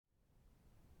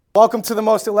Welcome to the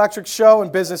most electric show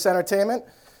in business entertainment.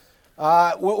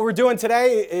 What we're doing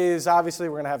today is obviously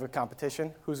we're going to have a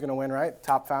competition. Who's going to win, right?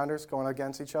 Top founders going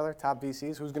against each other, top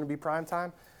VCs. Who's going to be prime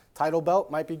time? Title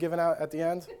belt might be given out at the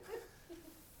end.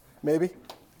 Maybe.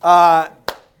 What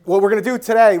we're going to do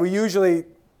today, we usually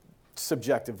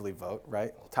subjectively vote,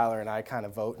 right? Tyler and I kind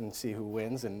of vote and see who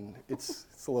wins, and it's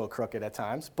a little crooked at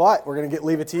times, but we're going to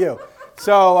leave it to you.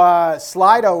 So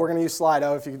Slido, we're going to use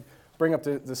Slido. If you could bring up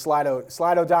the Slido,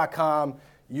 slido.com.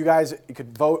 You guys, you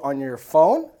could vote on your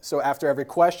phone. So after every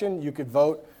question, you could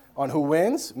vote on who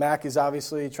wins. Mac is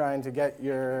obviously trying to get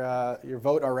your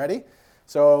vote already.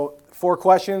 So 4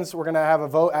 questions. We're going to have a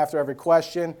vote after every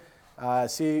question,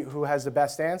 see who has the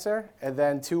best answer, and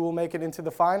then 2 will make it into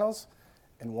the finals,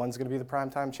 and 1's going to be the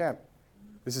primetime champ.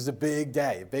 This is a big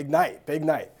day, big night.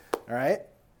 All right?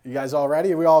 You guys all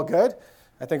ready? Are we all good?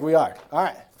 I think we are. All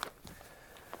right.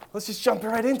 Let's just jump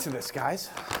right into this, guys.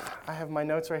 I have my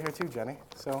notes right here too, Jenny.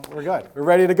 So we're good. We're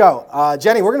ready to go.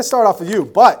 Jenny, we're going to start off with you,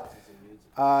 but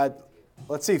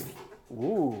let's see.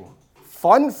 Ooh,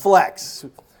 Fund Flex.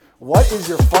 What is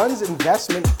your fund's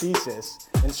investment thesis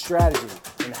and strategy,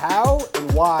 and how and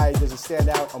why does it stand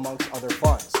out amongst other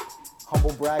funds?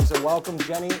 Humble brags are welcome.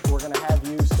 Jenny, we're going to have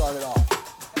you start it off.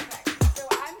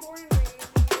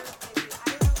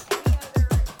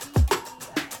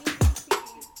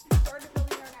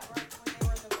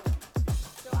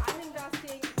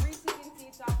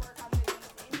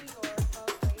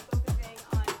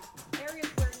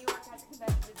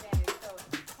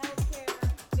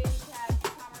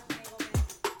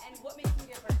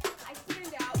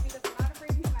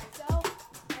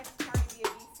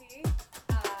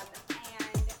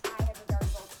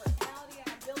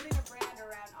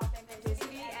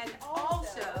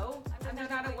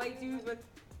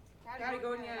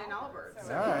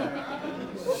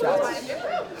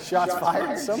 Shots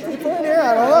fired. Some people in here.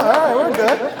 I don't know. All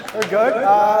right, we're good.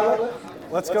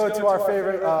 Let's go to our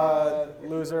favorite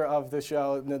loser of the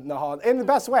show, Nahal. In the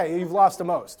best way, you've lost the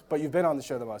most, but you've been on the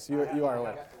show the most. You are a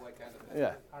winner.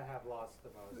 Yeah. I have lost the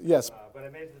most. Yes. But I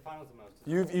made it to the finals the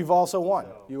most. You've also won.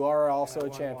 You are also a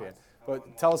champion.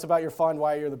 But tell us about your fund,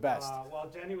 why you're the best. While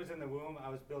Jenny was in the womb, I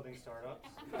was building startups.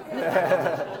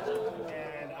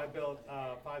 And I built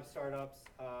 5 startups.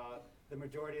 The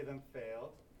majority of them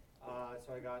failed.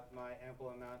 So I got my ample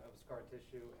amount of scar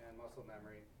tissue and muscle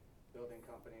memory building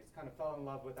companies. Kind of fell in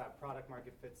love with that product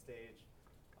market fit stage,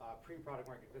 pre-product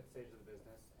market fit stage of the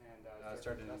business, and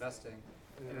started investing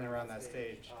in and around that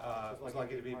stage. Was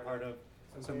lucky to be part of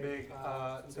some big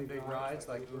rides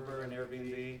like Uber and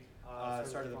Airbnb.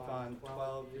 Started the fund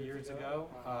 12 years ago.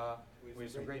 We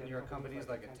have some great New York companies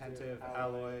like Attentive,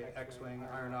 Alloy, X-Wing,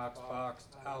 Ironox,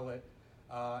 Boxed, Owlet,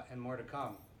 and more to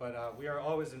come. But we are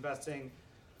always investing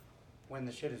when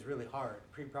the shit is really hard,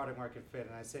 pre-product market fit.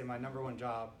 And I say my number 1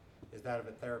 job is that of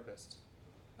a therapist,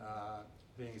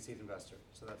 being a seed investor.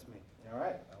 So that's me. All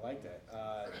right, I like that.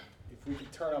 If we could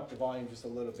turn up the volume just a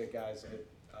little bit, guys,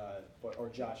 or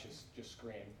Josh just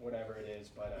scream, whatever it is.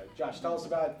 But Josh, tell us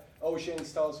about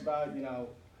Oceans. Tell us about,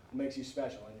 what makes you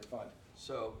special in your fund.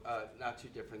 So not too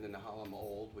different than Nahal. I'm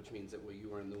old, which means that when you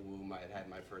were in the womb, I had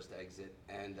my first exit.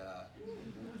 And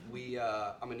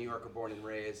I'm a New Yorker born and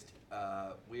raised.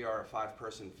 We are a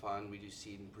 5-person fund. We do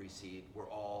seed and pre-seed. We're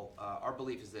all, our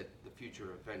belief is that the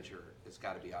future of venture has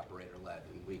got to be operator-led.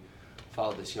 And we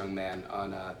followed this young man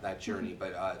on that journey.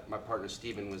 But my partner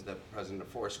Steven was the president of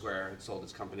Foursquare, had sold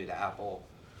his company to Apple.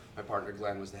 My partner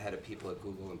Glenn was the head of people at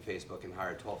Google and Facebook and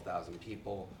hired 12,000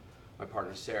 people. My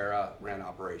partner Sarah ran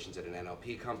operations at an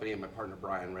NLP company, and my partner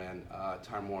Brian ran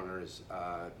Time Warner's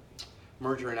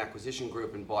merger and acquisition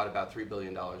group and bought about $3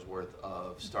 billion worth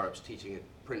of startups, teaching a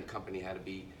print company how to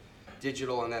be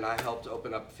digital. And then I helped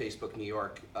open up Facebook New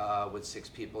York with 6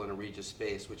 people in a Regus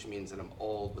space, which means that I'm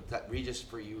old. But that Regus,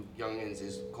 for you youngins,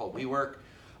 is called WeWork.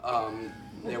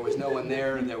 There was no one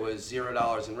there. There was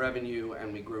 $0 in revenue,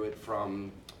 and we grew it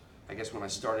from, I guess when I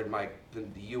started,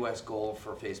 the U.S. goal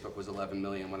for Facebook was 11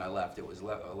 million. When I left, it was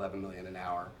 11 million an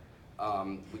hour.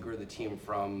 We grew the team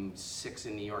from 6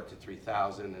 in New York to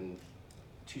 3,000 and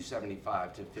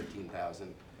 275 to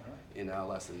 15,000 in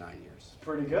less than 9 years.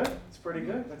 Pretty good. It's pretty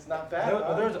good. That's not bad.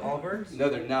 Are those Allbirds? No,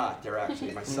 they're not. They're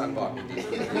actually, my son bought me these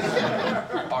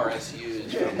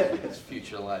RSUs from his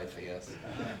future life, I guess.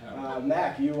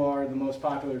 Mac, you are the most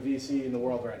popular VC in the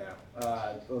world right now.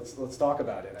 Let's talk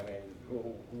about it. I mean,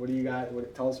 what do you got?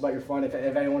 Tell us about your fund. If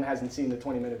anyone hasn't seen the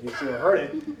 20-minute VC or heard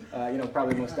it,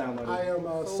 probably most downloaded. I am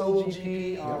Solo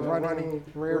GP, running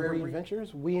Rare Breed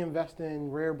Ventures. We invest in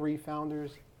rare breed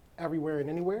founders everywhere and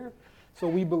anywhere. So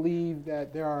we believe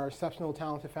that there are exceptional,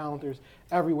 talented founders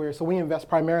everywhere. So we invest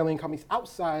primarily in companies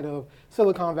outside of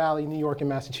Silicon Valley, New York, and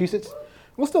Massachusetts.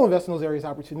 We'll still invest in those areas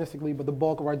opportunistically, but the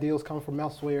bulk of our deals come from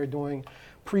elsewhere, doing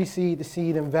pre-seed to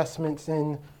seed investments.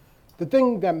 And the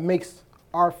thing that makes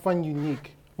our fund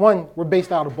unique, one, we're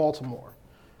based out of Baltimore.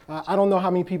 I don't know how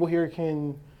many people here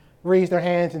can raise their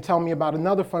hands and tell me about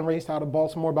another fund raised out of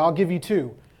Baltimore, but I'll give you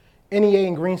two. NEA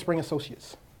and Greenspring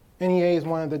Associates. NEA is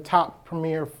one of the top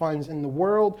premier funds in the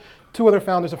world. Two other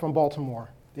founders are from Baltimore.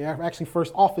 Their actually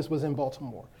first office was in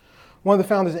Baltimore. One of the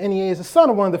founders of NEA is the son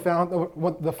of one of the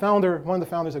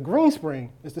founders of Greenspring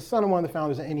is the son of one of the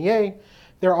founders of NEA.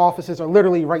 Their offices are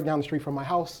literally right down the street from my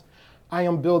house. I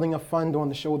am building a fund on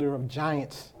the shoulder of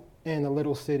giants in a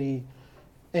little city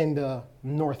in the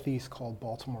Northeast called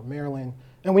Baltimore, Maryland.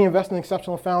 And we invest in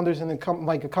exceptional founders in a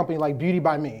company like Beauty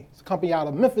by Me. It's a company out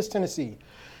of Memphis, Tennessee,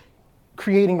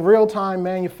 creating real-time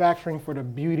manufacturing for the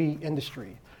beauty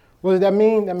industry. What does that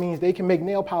mean? That means they can make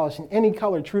nail polish in any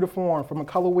color, true to form, from a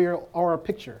color wheel or a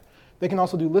picture. They can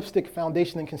also do lipstick,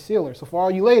 foundation, and concealer. So for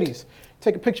all you ladies,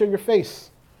 take a picture of your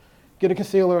face, get a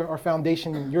concealer or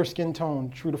foundation in your skin tone,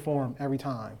 true to form, every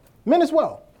time. Men as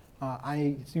well.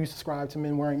 I do subscribe to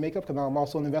men wearing makeup because I'm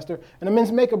also an investor in a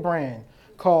men's makeup brand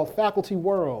called Faculty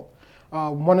World.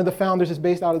 One of the founders is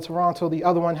based out of Toronto. The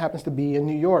other one happens to be in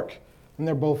New York. And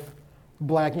they're both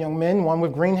black young men, one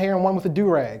with green hair and one with a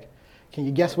do-rag. Can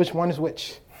you guess which one is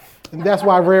which? And that's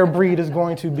why Rare Breed is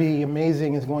going to be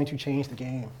amazing. It's going to change the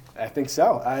game. I think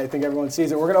so. I think everyone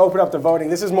sees it. We're going to open up the voting.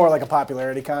 This is more like a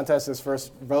popularity contest, this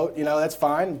first vote. You know, that's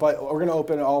fine, but we're going to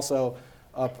open also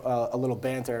up a little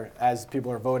banter as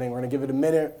people are voting. We're going to give it a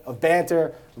minute of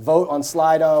banter, vote on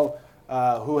Slido.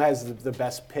 Who has the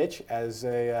best pitch as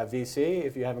a VC?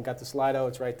 If you haven't got the Slido,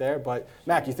 it's right there. But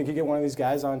Mac, you think you get one of these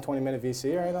guys on 20-minute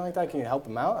VC or anything like that? Can you help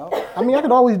him out? I mean, I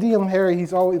could always DM Harry.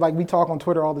 He's always, like, we talk on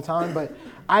Twitter all the time, but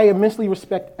I immensely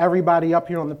respect everybody up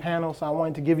here on the panel, so I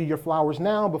wanted to give you your flowers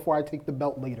now before I take the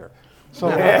belt later. So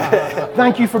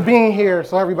thank you for being here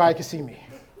so everybody can see me.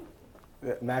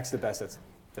 Mac's the best at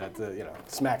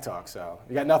smack talk, so.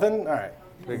 You got nothing? All right.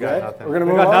 We got nothing. We're gonna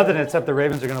we move got on? nothing except the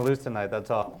Ravens are going to lose tonight, that's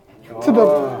all. To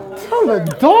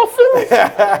the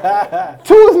Dolphins?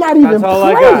 Two is not even That's all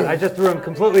I playing. got. I just threw him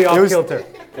completely off kilter.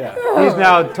 Yeah. He's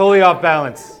now totally off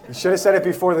balance. You should have said it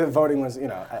before the voting was,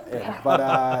 in.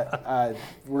 But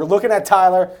we're looking at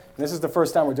Tyler, and this is the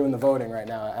first time we're doing the voting right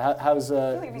now. How's We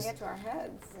don't even get to our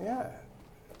heads Yeah.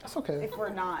 That's okay. if we're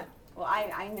not. Well,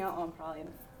 I know I'm probably in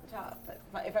the top,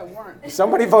 but if I weren't.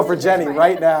 Somebody vote for Jenny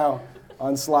right now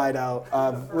on Slido.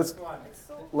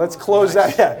 Let's close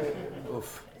that. Yeah.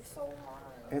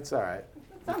 It's all right.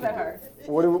 It's not that hard.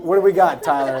 What do we got,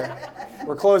 Tyler?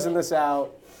 We're closing this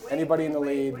out. Anybody in the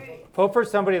lead? Vote for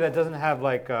somebody that doesn't have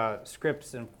like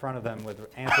scripts in front of them with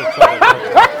answers.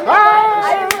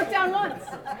 I didn't look down once.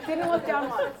 Didn't look down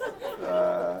once.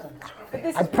 But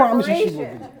this I is promise you she will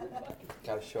preparation. be.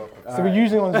 Gotta show up. So we're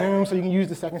usually on Zoom, so you can use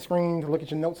the second screen to look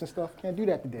at your notes and stuff. Can't do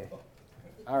that today.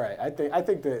 All right. I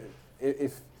think that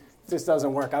if this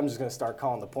doesn't work, I'm just going to start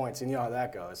calling the points, and you know how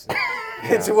that goes.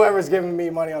 It's whoever's giving me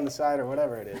money on the side or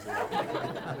whatever it is.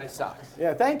 Nice socks.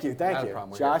 Yeah, thank you. Not a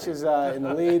problem. We're Josh here is in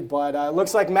the lead, but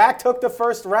looks like Mac took the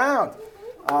first round.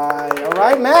 All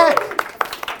right, Mac.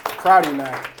 Proud of you,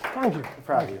 Mac. Thank you.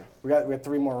 Proud of you. We got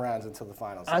 3 more rounds until the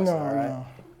finals. I know, All I right. know.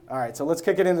 All right, so let's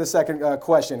kick it into the second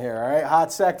question here. All right,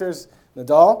 hot sectors.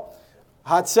 Nadal,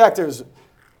 hot sectors.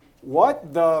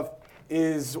 What the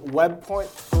is Web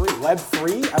 3? Web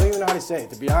 3? I don't even know how to say it,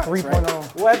 to be honest. 3.0.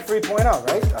 Right? Web 3.0,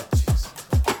 right? Oh,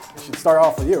 jeez. I should start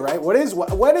off with you, right? What is Web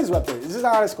 3? This is an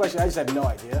honest question. I just have no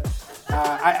idea.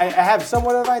 I have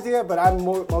somewhat of an idea, but I'm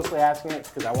mostly asking it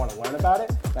because I want to learn about it.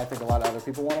 And I think a lot of other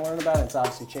people want to learn about it. It's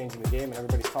obviously changing the game, and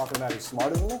everybody's talking about who's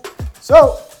smarter than me.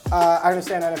 So I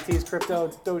understand NFTs, crypto,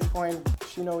 Dogecoin,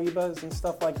 Shinoibas, and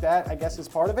stuff like that, I guess, is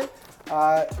part of it.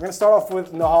 We're going to start off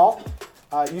with Nahal.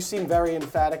 You seem very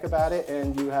emphatic about it,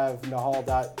 and you have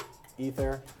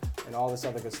Nahal.ether and all this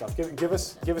other good stuff. Give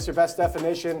us your best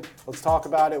definition. Let's talk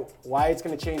about it, why it's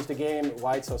going to change the game,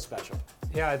 why it's so special.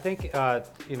 Yeah, I think,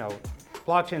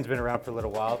 blockchain's been around for a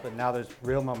little while, but now there's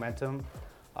real momentum,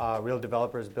 real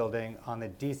developers building on the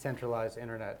decentralized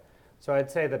internet. So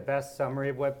I'd say the best summary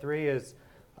of Web3 is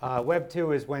Web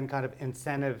 2 is when kind of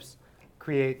incentives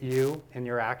create you and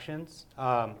your actions.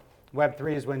 Web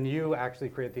 3 is when you actually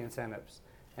create the incentives.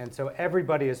 And so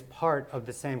everybody is part of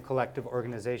the same collective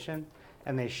organization,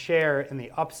 and they share in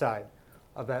the upside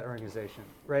of that organization,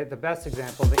 right? The best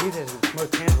example, the easiest,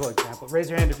 most tangible example, raise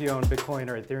your hand if you own Bitcoin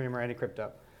or Ethereum or any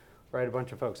crypto, right? A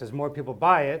bunch of folks. As more people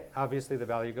buy it, obviously the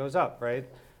value goes up, right?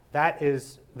 that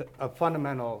is a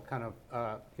fundamental kind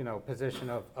of position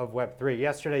of Web3.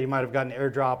 Yesterday, you might have gotten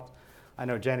airdropped. I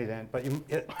know Jenny didn't, but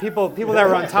people that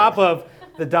were on top of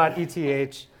the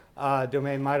 .eth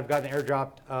domain might have gotten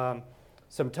airdropped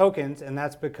some tokens, and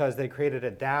that's because they created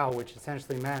a DAO, which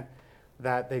essentially meant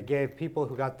that they gave people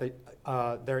who got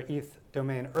their ETH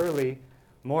domain early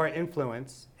more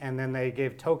influence, and then they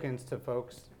gave tokens to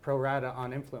folks pro rata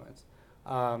on influence.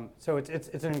 So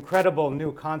it's an incredible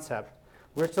new concept.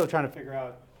 We're still trying to figure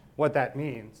out what that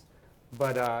means.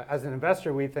 But as an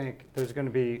investor, we think there's going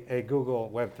to be a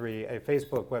Google Web3, a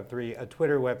Facebook Web3, a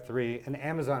Twitter Web3, an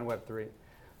Amazon Web3,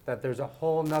 that there's a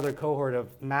whole nother cohort of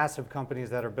massive companies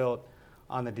that are built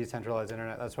on the decentralized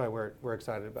internet. That's why we're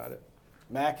excited about it.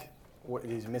 Mac,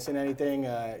 he's missing anything?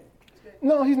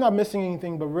 No, he's not missing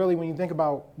anything, but really when you think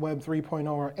about Web 3.0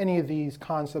 or any of these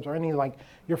concepts or any like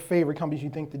your favorite companies you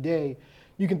think today,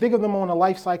 you can think of them on a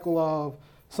life cycle of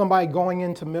somebody going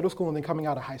into middle school and then coming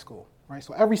out of high school, right?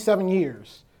 So every 7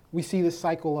 years, we see this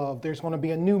cycle of there's going to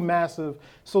be a new massive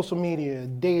social media,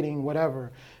 dating,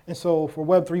 whatever. And so for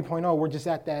Web 3.0, we're just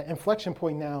at that inflection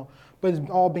point now, but it's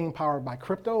all being powered by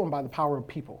crypto and by the power of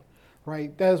people,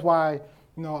 right? That is why,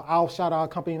 I'll shout out a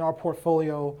company in our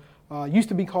portfolio, used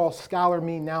to be called Scholar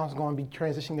Me, now it's going to be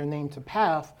transitioning their name to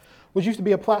Path, which used to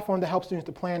be a platform to help students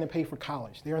to plan and pay for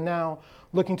college. They are now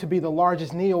looking to be the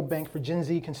largest neobank for Gen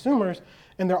Z consumers,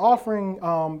 and they're offering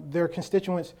their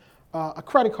constituents a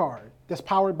credit card that's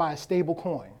powered by a stable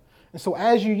coin. And so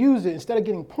as you use it, instead of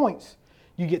getting points,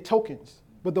 you get tokens.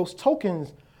 But those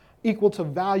tokens equal to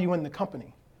value in the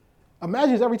company.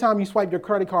 Imagine every time you swipe your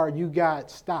credit card, you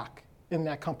got stock in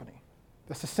that company.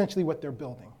 That's essentially what they're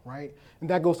building, right? And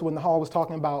that goes to what Nahal was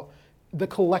talking about. The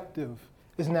collective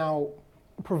is now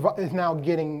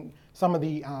getting some of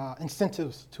the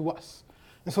incentives to us.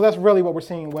 And so that's really what we're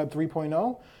seeing in Web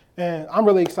 3.0. And I'm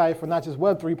really excited for not just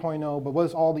Web 3.0, but what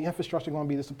is all the infrastructure going to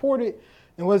be to support it?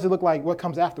 And what does it look like? What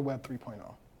comes after Web 3.0?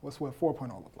 What's Web 4.0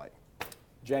 look like?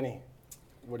 Jenny,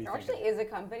 what do you There think? actually is a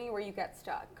company where you get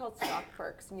stock called Stock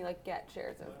Perks, and you get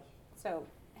shares of. So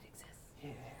it exists.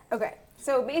 Yeah. Okay.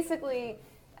 So basically,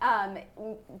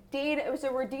 data.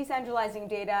 So we're decentralizing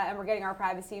data, and we're getting our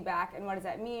privacy back. And what does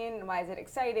that mean? And why is it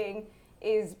exciting?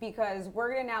 Is because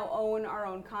we're going to now own our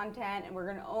own content, and we're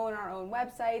going to own our own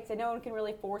websites, and no one can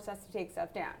really force us to take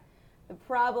stuff down. The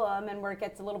problem, and where it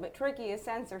gets a little bit tricky, is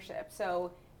censorship.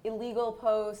 So illegal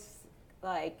posts,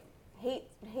 like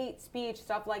hate speech,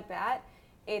 stuff like that.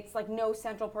 It's like no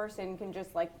central person can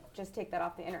just take that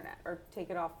off the internet or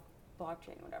take it off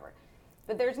blockchain or whatever.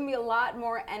 But there's going to be a lot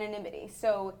more anonymity.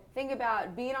 So think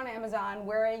about being on Amazon,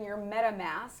 wearing your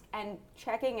MetaMask, and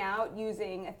checking out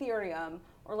using Ethereum,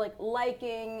 or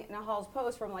liking Nahal's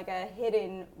post from a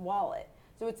hidden wallet.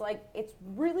 So it's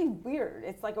really weird.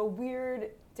 It's like a weird,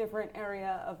 different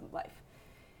area of life.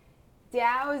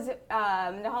 DAOs,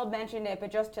 Nahal mentioned it,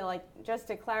 but just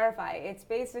to clarify, it's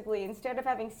basically instead of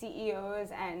having CEOs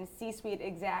and C-suite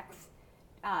execs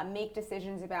make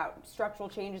decisions about structural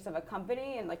changes of a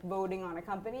company and voting on a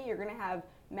company, you're going to have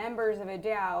members of a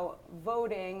DAO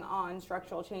voting on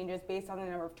structural changes based on the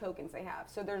number of tokens they have.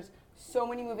 So there's so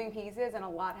many moving pieces and a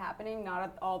lot happening, not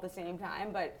at all the same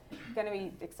time, but going to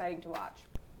be exciting to watch.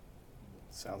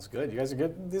 Sounds good. You guys are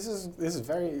good. This is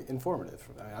very informative.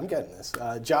 I'm getting this.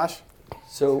 Josh?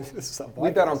 So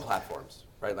we bet on this. platforms,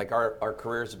 right? Like our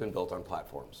careers have been built on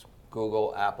platforms.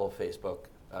 Google, Apple, Facebook,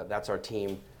 that's our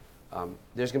team.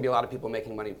 There's going to be a lot of people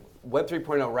making money. Web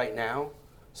 3.0 right now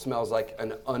smells like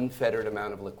an unfettered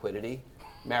amount of liquidity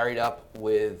married up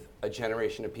with a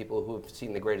generation of people who have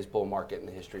seen the greatest bull market in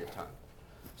the history of time.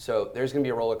 So there's going to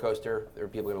be a roller coaster. There are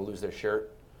people going to lose their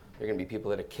shirt. There are going to be people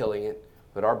that are killing it.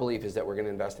 But our belief is that we're going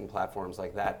to invest in platforms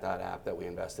like that app that we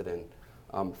invested in.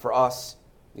 For us,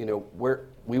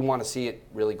 we want to see it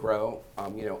really grow.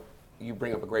 You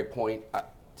bring up a great point.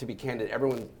 To be candid,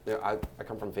 everyone, I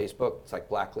come from Facebook. It's like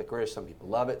black licorice. Some people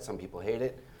love it, some people hate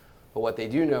it. But what they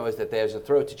do know is that there's a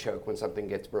throat to choke when something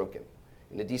gets broken.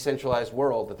 In the decentralized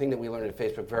world, the thing that we learned at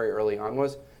Facebook very early on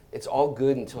was it's all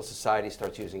good until society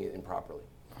starts using it improperly.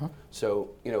 So,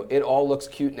 it all looks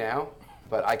cute now,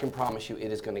 but I can promise you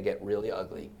it is going to get really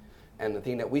ugly. And the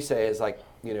thing that we say is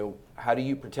how do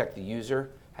you protect the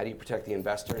user? How do you protect the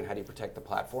investor? And how do you protect the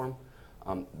platform?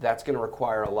 That's going to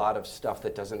require a lot of stuff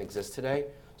that doesn't exist today.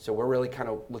 So we're really kind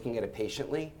of looking at it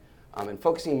patiently and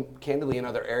focusing candidly in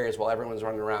other areas while everyone's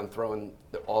running around throwing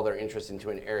all their interest into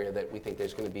an area that we think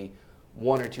there's going to be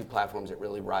one or two platforms that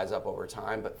really rise up over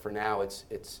time. But for now, it's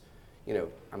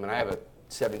I have a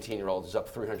 17-year-old who's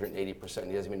up 380%.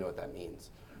 He doesn't even know what that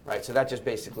means, right? So that just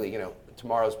basically,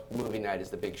 tomorrow's movie night is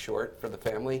The Big Short for the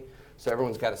family. So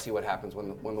everyone's got to see what happens when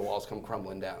the walls come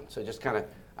crumbling down. So just kind of,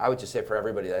 I would just say for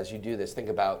everybody, as you do this, think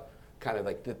about kind of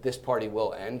like this party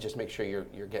will end. Just make sure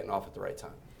you're getting off at the right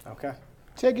time. Okay.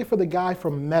 Check it for the guy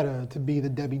from Meta to be the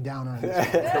Debbie Downer in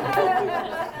this.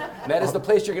 Meta's the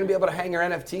place you're going to be able to hang your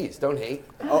NFTs. Don't hate.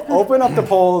 Open up the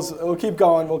polls. We'll keep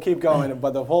going.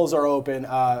 But the polls are open.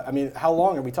 I mean, how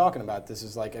long are we talking about? This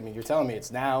is like, I mean, you're telling me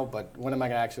it's now, but when am I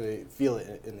going to actually feel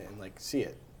it and like see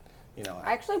it?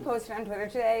 I actually posted on Twitter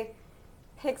today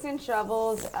picks and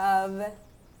shovels of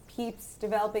peeps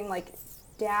developing like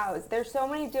DAOs. There's so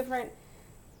many different,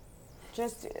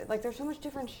 there's so much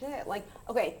different shit. Like,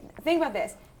 okay, think about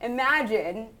this.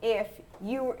 Imagine if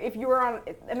you were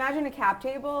imagine a cap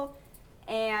table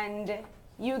and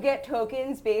you get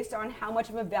tokens based on how much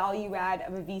of a value add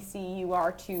of a VC you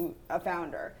are to a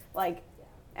founder. Like,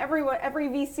 every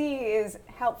VC is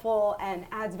helpful and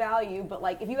adds value, but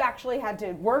like if you actually had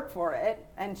to work for it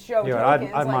and show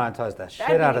tokens, I'd monetize that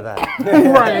shit out of that.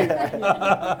 Right.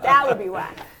 That would be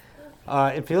whack.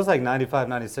 It feels like 95,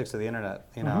 96 of the internet,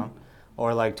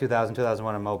 or like 2000,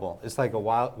 2001 on mobile. It's like a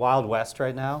wild west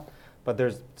right now, but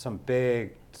there's some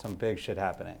big shit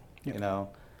happening,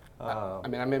 I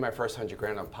mean, I made my first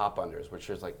 $100,000 on pop unders, which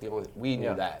was like the only, we knew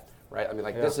Yeah. that, right? I mean,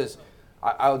 like this is,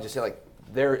 I'll just say like,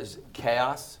 there is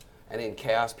chaos, and in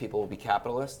chaos, people will be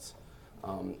capitalists.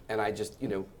 And I just,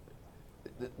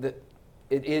 it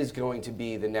is going to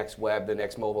be the next web, the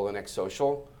next mobile, the next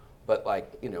social. But like,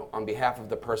 on behalf of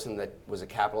the person that was a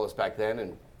capitalist back then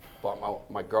and bought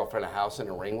my girlfriend a house and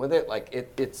a ring with it, like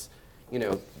it's,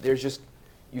 there's just,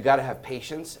 you got to have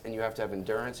patience and you have to have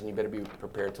endurance and you better be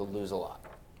prepared to lose a lot.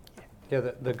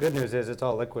 Yeah, the good news is it's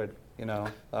all liquid,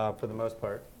 for the most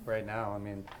part right now. I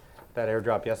mean, that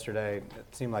airdrop yesterday,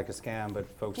 it seemed like a scam, but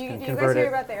folks Do you can guys convert hear it.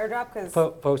 about the airdrop? Because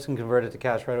Folks can convert it to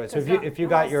cash right away. So if you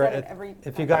got your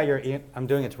I'm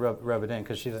doing it to rub it in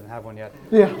because she doesn't have one yet.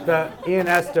 Yeah. The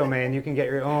ENS domain, you can get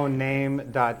your own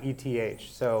name.eth.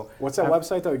 So What's that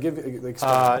website though?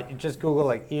 you just Google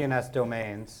like ENS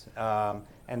domains,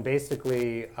 and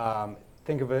basically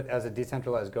think of it as a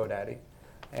decentralized GoDaddy.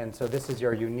 And so this is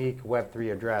your unique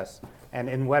Web3 address. And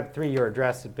in Web3, your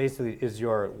address basically is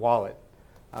your wallet.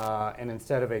 And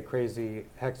instead of a crazy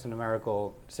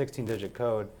hexanumerical 16-digit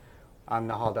code, I'm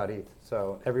nahal.eth.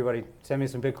 So everybody send me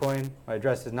some Bitcoin. My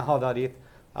address is nahal.eth.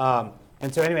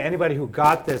 And so anyway, anybody who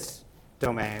got this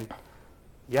domain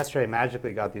yesterday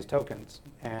magically got these tokens.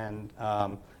 And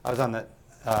I was on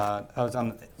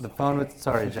the phone with,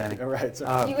 sorry, Jenny. All right. So.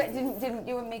 didn't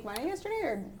you make money yesterday,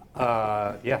 or?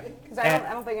 Yeah. Because I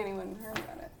don't think anyone heard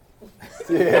about it.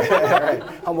 Yeah, right.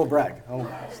 Humble brag.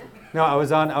 No, I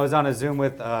was on a Zoom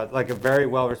with like a very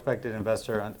well-respected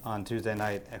investor on Tuesday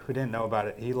night who didn't know about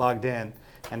it. He logged in,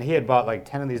 and he had bought like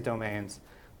 10 of these domains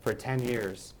for 10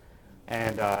 years.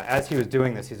 And as he was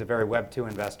doing this, he's a very Web2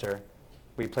 investor.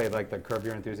 We played like the Curb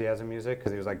Your Enthusiasm music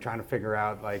because he was like trying to figure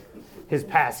out like his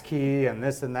pass key and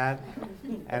this and that.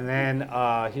 And then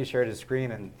he shared his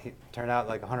screen, and it turned out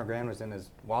like $100,000 was in his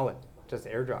wallet, just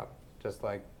airdrop, just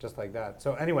like that.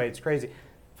 So anyway, it's crazy.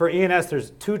 For ENS,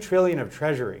 there's $2 trillion of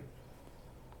treasury,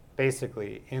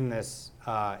 basically in this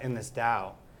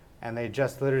DAO, and they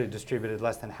just literally distributed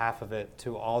less than half of it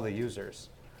to all the users,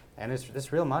 and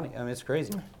it's real money. I mean, it's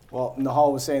crazy. Well,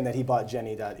 Nahal was saying that he bought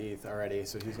Jenny.eth already,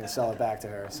 so he's going to sell it back to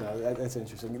her. So that's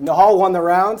interesting. Nahal won the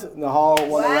round. The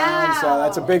round, so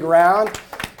that's a big round.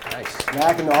 Nice.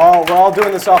 Mac and Nahal, we're all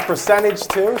doing this off percentage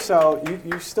too, so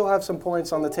you still have some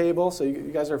points on the table, so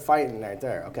you guys are fighting right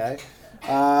there, okay?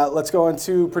 Let's go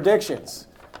into predictions.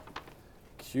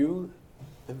 Cue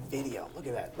the video. Look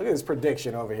at that. Look at this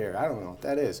prediction over here. I don't know what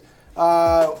that is.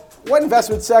 What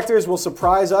investment sectors will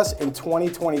surprise us in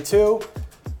 2022?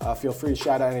 Feel free to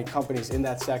shout out any companies in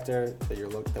that sector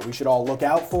that we should all look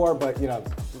out for. But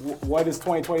what is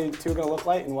 2022 going to look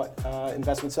like, and what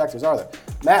investment sectors are there?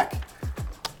 Mac.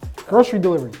 Grocery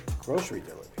delivery. Grocery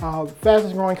delivery.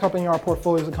 Fastest growing company in our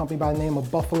portfolio is a company by the name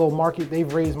of Buffalo Market.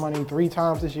 They've raised money 3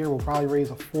 times this year. We'll probably raise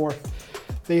a 4th.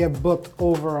 They have booked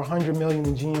over $100 million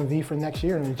in GMV for next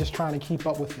year, and they're just trying to keep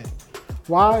up with it.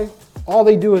 Why? All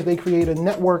they do is they create a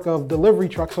network of delivery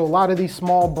trucks, so a lot of these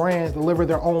small brands deliver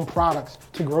their own products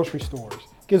to grocery stores.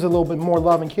 Gives it a little bit more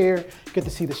love and care, get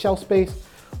to see the shelf space.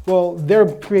 Well, they're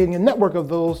creating a network of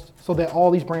those so that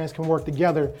all these brands can work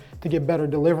together to get better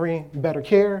delivery, better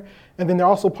care. And then they're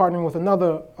also partnering with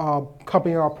another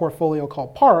company in our portfolio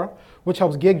called Para, which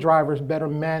helps gig drivers better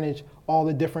manage all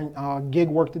the different gig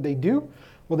work that they do.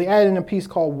 Well, they added in a piece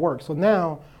called Work. So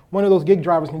now one of those gig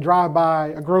drivers can drive by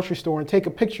a grocery store and take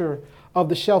a picture of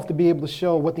the shelf to be able to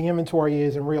show what the inventory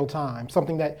is in real time,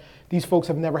 something that these folks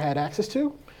have never had access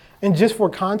to. And just for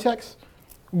context,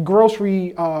 the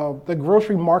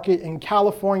grocery market in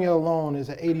California alone is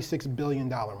an $86 billion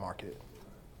market.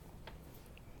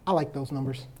 I like those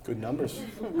numbers. Good numbers.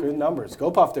 Good numbers.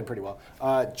 GoPuff did pretty well.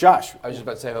 Josh. I was just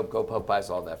about to say, I hope GoPuff buys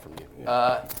all that from you.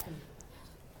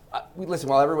 Listen,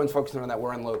 while everyone's focusing on that,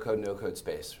 we're in low-code, no-code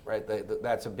space, right?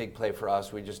 That's a big play for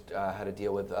us. We just had a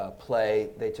deal with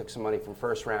Play. They took some money from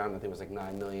first round. I think it was like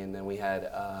 $9 million. Then we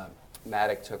had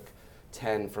Matic took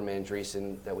 10 from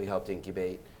Andreessen that we helped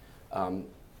incubate.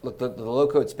 Look, the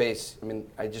low-code space, I mean,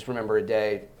 I just remember a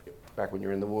day back when you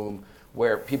were in the womb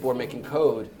where people were making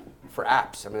code for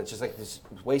apps. I mean, it's just like this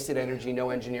wasted energy. No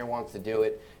engineer wants to do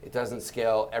it. It doesn't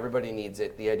scale. Everybody needs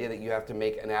it. The idea that you have to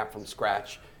make an app from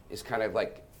scratch is kind of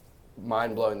like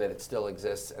mind-blowing that it still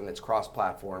exists and it's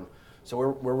cross-platform. So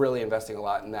we're really investing a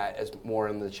lot in that as more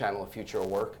in the channel of future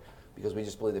work, because we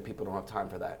just believe that people don't have time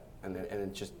for that. And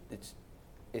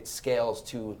it scales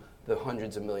to the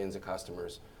hundreds of millions of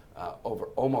customers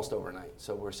almost overnight.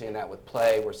 So we're seeing that with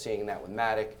Play. We're seeing that with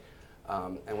Matic.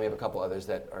 And we have a couple others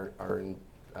that are in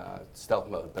stealth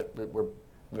mode, but we're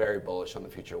very bullish on the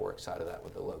future work side of that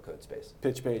with the low-code space.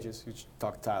 Pitch pages. You should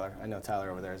talk to Tyler. I know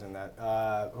Tyler over there is in that.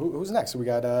 Who's next? So we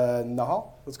got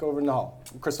Nahal. Let's go over to Nahal.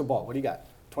 Crystal ball. What do you got?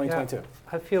 2022. Yeah,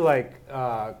 I feel like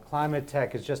climate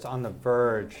tech is just on the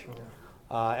verge.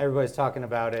 Everybody's talking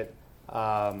about it.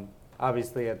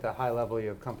 Obviously, at the high level, you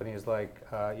have companies like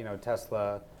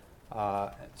Tesla,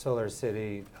 Solar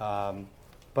City,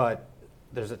 but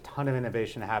there's a ton of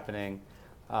innovation happening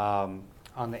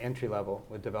on the entry level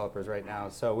with developers right now.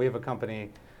 So we have a company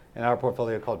in our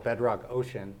portfolio called Bedrock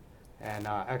Ocean, and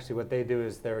actually what they do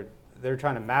is they're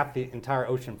trying to map the entire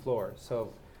ocean floor.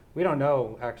 So we don't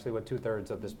know actually what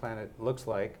 2/3 of this planet looks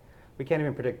like. We can't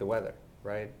even predict the weather,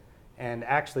 right? And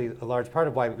actually a large part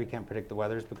of why we can't predict the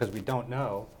weather is because we don't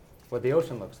know what the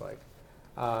ocean looks like.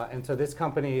 And so this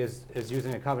company is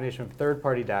using a combination of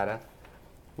third-party data,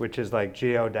 which is like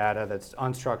geo data that's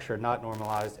unstructured, not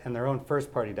normalized, and their own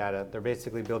first-party data. They're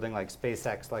basically building like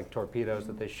SpaceX-like torpedoes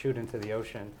that they shoot into the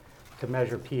ocean to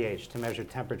measure pH, to measure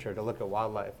temperature, to look at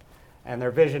wildlife. And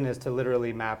their vision is to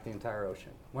literally map the entire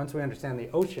ocean. Once we understand the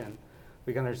ocean,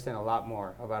 we can understand a lot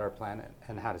more about our planet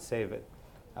and how to save it.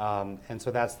 And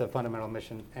so that's the fundamental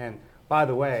mission. And by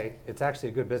the way, it's actually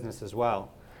a good business as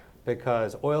well,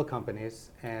 because oil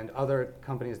companies and other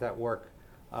companies that work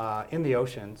in the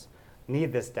oceans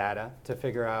need this data to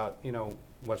figure out,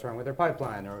 what's wrong with their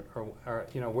pipeline or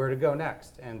where to go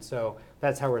next. And so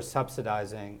that's how we're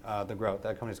subsidizing the growth.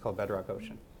 That company's called Bedrock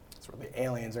Ocean. That's where the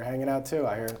aliens are hanging out too,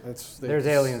 I hear. There's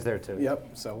aliens there too. Yep,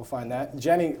 so we'll find that.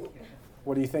 Jenny,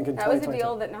 what do you think in That was a 2022?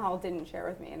 deal that Nahal didn't share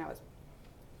with me, and I was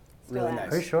still Really in.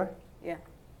 nice. Are you sure? Yeah.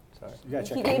 Sorry. You gotta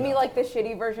check He it gave out. me like the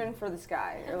shitty version for the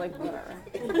sky, or like whatever.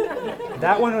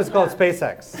 That one was called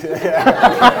SpaceX.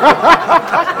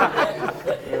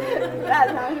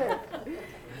 That's not true.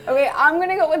 Okay, I'm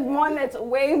gonna go with one that's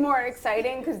way more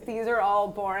exciting because these are all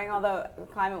boring. Although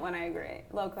climate one, I agree.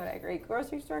 Low code, I agree.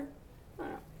 Grocery store, I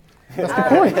don't know. That's the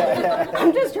point.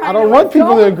 I'm just trying. I don't to, want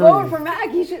people to don't agree. Vote for Mac.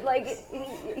 He should like.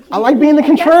 I like being the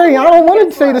contrarian. I don't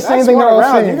want to say the same That's thing one they're all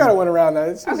round. saying. You gotta win around that.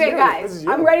 This is Okay, you. guys, This is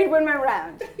you. I'm ready to win my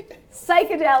round.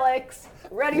 Psychedelics.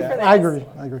 Ready for this? I agree.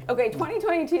 Okay,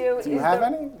 2022 Do you is have the,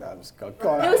 any? No, just go on.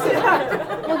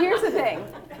 Well, here's the thing.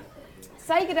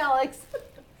 Psychedelics,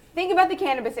 think about the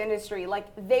cannabis industry. Like,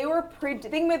 they were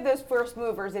think about those first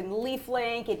movers in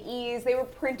LeafLink and Ease. They were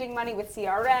printing money with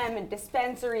CRM and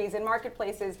dispensaries and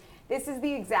marketplaces. This is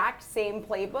the exact same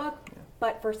playbook,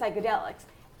 but for psychedelics.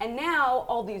 And now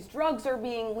all these drugs are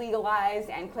being legalized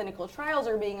and clinical trials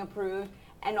are being approved,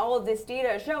 and all of this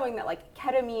data is showing that like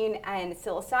ketamine and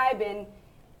psilocybin,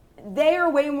 they are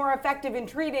way more effective in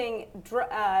treating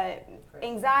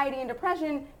anxiety and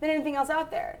depression than anything else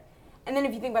out there. And then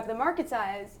if you think about the market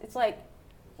size, it's like,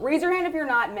 raise your hand if you're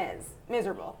not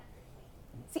miserable.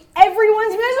 See,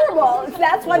 everyone's miserable.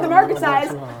 That's why the market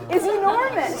size is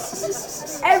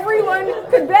enormous. Everyone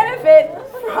could benefit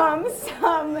from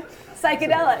some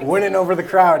psychedelics. Winning over the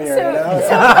crowd here, So- you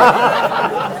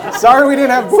know? Sorry we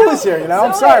didn't have booze here, you know?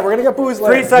 I'm so sorry, like- we're gonna get booze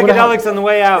Free later. psychedelics on the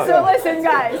way out. So listen,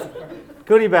 guys,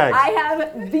 Goodie bags. I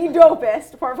have the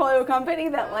dopest portfolio company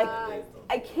that like,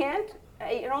 I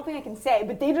don't think I can say,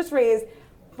 but they just raised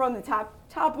from the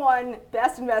top one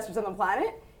best investors on the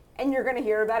planet, and you're gonna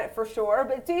hear about it for sure.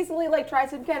 But it's basically like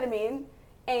tricycleketamine,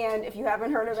 and if you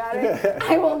haven't heard about it,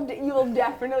 you will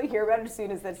definitely hear about it as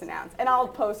soon as it's announced, and I'll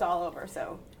post all over.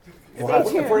 So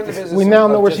If we're in the business We now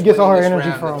of know where just she gets all her winning this energy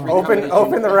round, from. the three Open, companies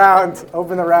open the round.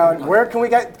 Open the round. Where can we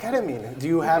get ketamine? Do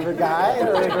you have a guy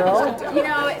or a girl? You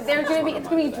know, it's going to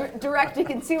be direct to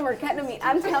consumer ketamine.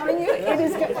 I'm telling you, it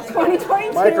is 2022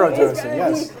 Microdosing, is going to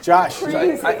yes. be Josh,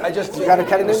 crazy. I just You got a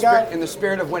ketamine guy? In the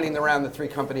spirit of winning the round, the three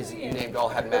companies that you named all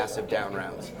had massive down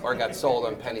rounds or got sold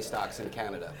on penny stocks in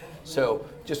Canada. So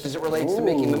just as it relates to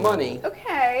making the money,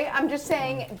 Okay, I'm just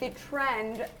saying the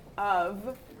trend of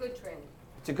Good trend.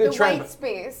 it's a good the trend. white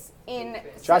space in.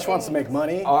 Josh wants to make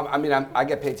money. Oh, I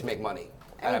get paid to make money.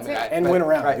 And win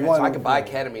around. Right, You so wanna I win could buy around.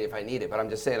 ketamine if I need it, but I'm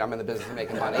just saying I'm in the business of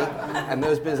making money, and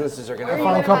those businesses are going Where to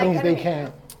are you Find gonna buy companies they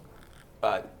ketamine?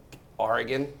 can't.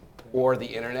 Oregon or the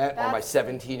internet or my That's-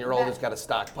 17-year-old who's got a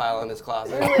stockpile in his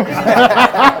closet. You're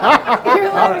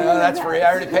I don't know, that's that. free.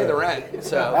 I already paid the rent.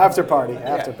 So After party,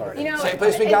 after party. You know, Same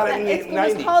place we got it in the it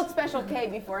was 90s. called Special K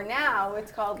before. Now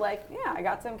it's called like, yeah, I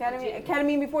got some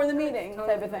ketamine before the meeting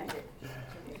type of thing.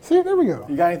 See, there we go.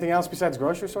 You got anything else besides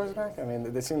grocery stores, Mac? I mean,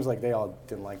 it seems like they all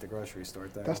didn't like the grocery store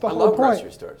thing. That's the I whole love point.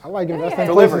 grocery stores. I like investing in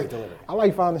Delivery, places. delivery. I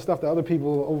like finding stuff that other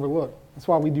people overlook. That's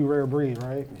why we do Rare Breed,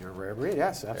 right? You're a rare breed,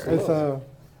 yes, absolutely. It's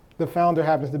the founder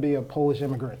happens to be a Polish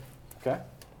immigrant. Okay,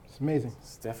 It's amazing.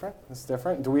 it's different. It's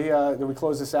different. Do we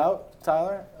close this out,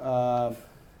 Tyler?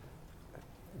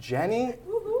 Jenny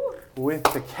with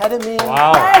the ketamine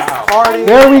party.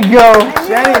 There we go.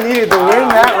 Jenny needed to win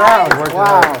that round.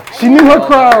 Wow. She knew her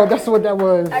crowd. That's what that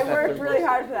was. I worked really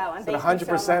hard for that one. Thank you so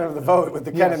 100% much. of the vote with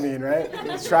the ketamine, right?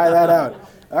 Let's try that out.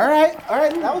 All right.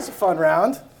 That was a fun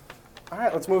round. All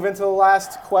right, let's move into the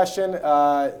last question.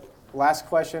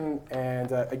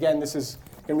 And again, this is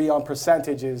going to be on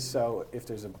percentages. So if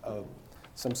there's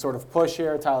some sort of push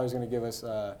here, Tyler's going to give us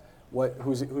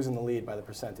who's in the lead by the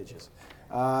percentages.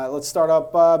 Let's start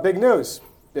up big news.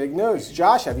 Big news.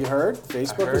 Josh, have you heard?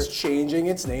 Facebook is changing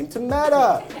its name to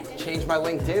Meta. Change my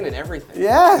LinkedIn and everything.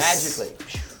 Yes. Magically.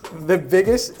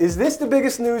 Is this the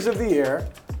biggest news of the year?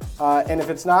 And if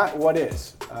it's not, what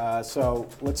is? So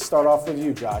let's start off with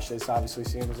you, Josh. This obviously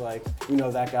seems like you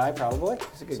know that guy, probably.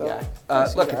 He's a good So, guy.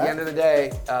 he's a Look, guy. at the end of the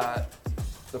day,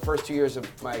 the first 2 years of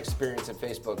my experience at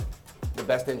Facebook, the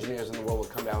best engineers in the world would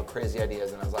come down with crazy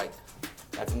ideas, and I was like,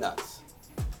 that's nuts.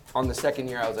 On the second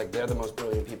year, I was like, they're the most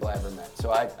brilliant people I ever met.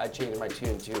 So I changed my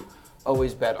tune to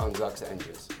always bet on Zuck's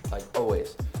engines, like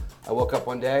always. I woke up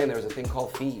one day and there was a thing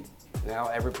called Feed. Now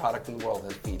every product in the world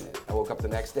has Feed in it. I woke up the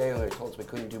next day and they told us we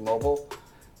couldn't do mobile.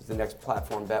 The next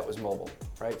platform bet was mobile,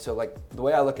 right? So like the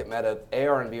way I look at Meta,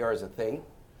 AR and VR is a thing.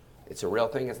 It's a real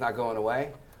thing, it's not going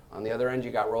away. On the other end,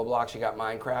 you got Roblox, you got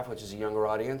Minecraft, which is a younger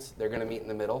audience. They're gonna meet in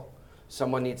the middle.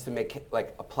 Someone needs to make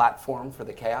like a platform for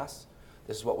the chaos.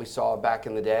 This is what we saw back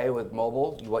in the day with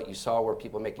mobile. What you saw were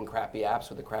people making crappy apps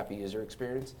with a crappy user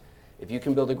experience. If you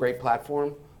can build a great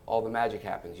platform, all the magic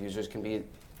happens. Users can be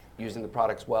using the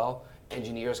products well.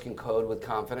 Engineers can code with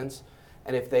confidence.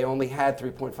 And if they only had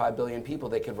 3.5 billion people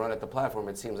they could run at the platform,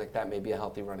 it seems like that may be a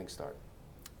healthy running start.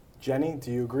 Jenny,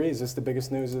 do you agree? Is this the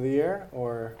biggest news of the year,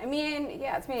 or? I mean,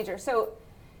 yeah, it's major. So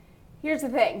here's the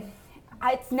thing.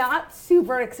 It's not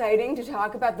super exciting to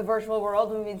talk about the virtual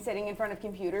world when we've been sitting in front of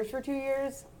computers for 2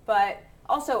 years. But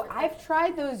also, I've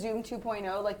tried those Zoom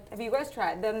 2.0. Like, have you guys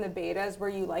tried them? The betas where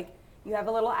you have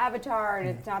a little avatar and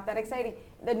it's not that exciting.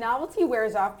 The novelty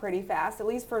wears off pretty fast, at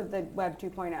least for the Web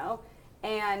 2.0.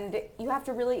 And you have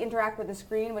to really interact with the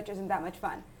screen, which isn't that much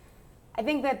fun. I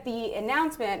think that the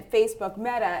announcement, Facebook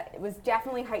Meta, it was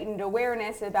definitely heightened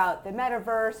awareness about the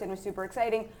metaverse and was super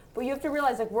exciting. But you have to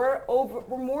realize, like, we're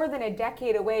more than a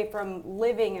decade away from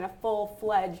living in a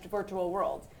full-fledged virtual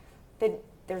world. That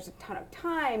there's a ton of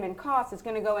time and cost that's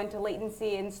going to go into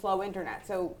latency and slow internet.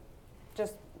 So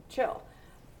just chill.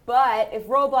 But if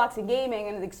Roblox and gaming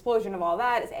and the explosion of all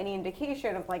that is any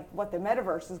indication of like what the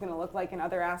metaverse is going to look like in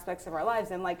other aspects of our lives,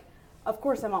 then like, of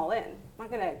course I'm all in. I'm not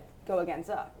going to go against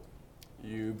Zuck.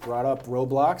 You brought up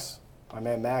Roblox. My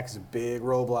man Max is a big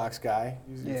Roblox guy.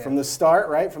 Yeah. From the start,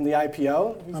 right? From the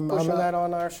IPO, he's I'm pushing not- that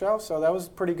on our show. So that was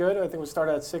pretty good. I think we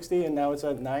started at 60 and now it's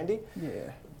at 90. Yeah.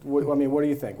 What do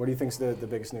you think? What do you think is the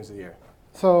biggest news of the year?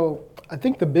 So I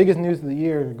think the biggest news of the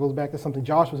year goes back to something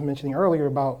Josh was mentioning earlier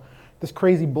about this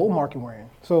crazy bull market we're in.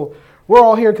 So we're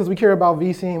all here because we care about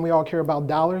VC and we all care about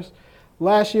dollars.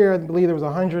 Last year, I believe there was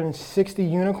 160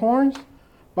 unicorns.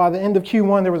 By the end of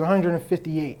Q1, there was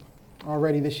 158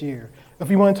 already this year. If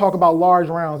you want to talk about large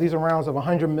rounds, these are rounds of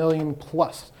 100 million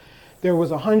plus. There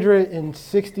was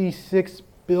 166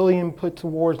 billion put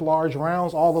towards large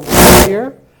rounds all of last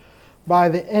year. By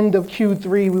the end of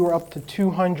Q3, we were up to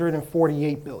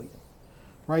 248 billion.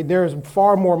 right? There's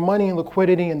far more money and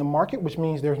liquidity in the market, which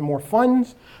means there's more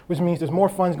funds, which means there's more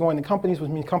funds going to companies, which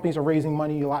means companies are raising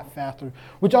money a lot faster,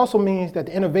 which also means that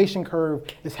the innovation curve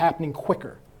is happening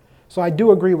quicker. So I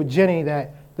do agree with Jenny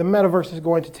that the metaverse is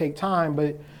going to take time,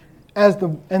 but as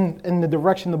in the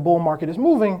direction the bull market is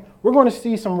moving, we're going to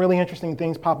see some really interesting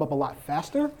things pop up a lot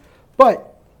faster.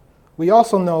 But we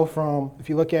also know from, if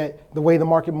you look at the way the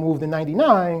market moved in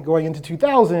 99, going into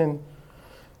 2000,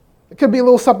 it could be a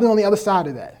little something on the other side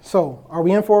of that. So are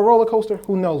we in for a roller coaster?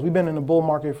 Who knows? We've been in the bull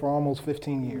market for almost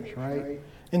 15 years, right?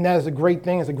 And that is a great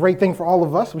thing. It's a great thing for all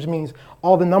of us, which means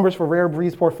all the numbers for Rare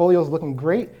Breed's portfolio is looking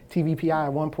great. TVPI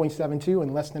at 1.72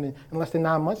 in less than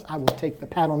 9 months. I will take the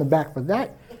pat on the back for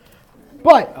that.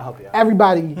 But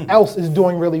everybody else is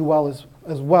doing really well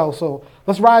as well. So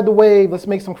let's ride the wave. Let's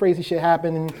make some crazy shit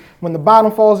happen. And when the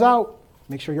bottom falls out,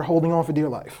 make sure you're holding on for dear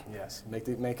life. Yes,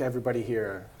 make everybody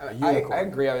here a I unicorn.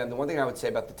 agree. I mean, the one thing I would say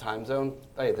about the time zone,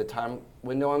 the time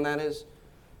window on that is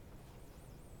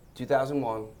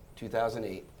 2001,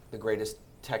 2008, the greatest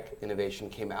tech innovation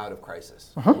came out of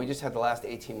crisis. We just had the last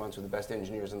 18 months with the best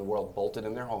engineers in the world bolted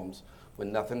in their homes with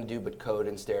nothing to do but code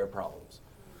and stare at problems.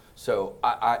 So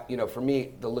for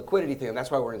me, the liquidity thing, and that's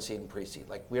why we're in seed and pre-seed.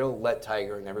 Like, we'll let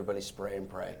Tiger and everybody spray and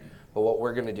pray. But what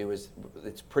we're going to do is,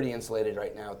 it's pretty insulated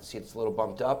right now. The seed's a little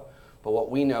bumped up. But what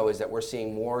we know is that we're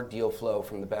seeing more deal flow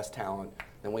from the best talent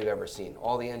than we've ever seen.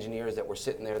 All the engineers that were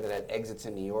sitting there that had exits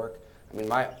in New York. I mean,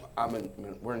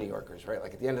 we're New Yorkers, right?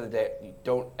 Like, at the end of the day, you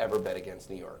don't ever bet against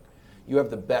New York. You have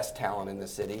the best talent in the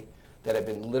city that have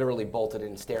been literally bolted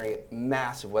in, staring at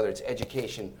massive, whether it's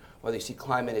education, whether you see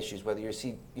climate issues, whether you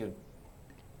see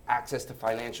access to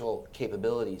financial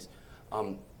capabilities.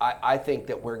 I think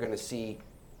that we're going to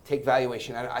take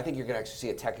valuation. I think you're going to actually see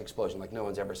a tech explosion like no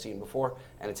one's ever seen before,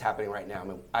 and it's happening right now. I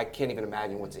mean, I can't even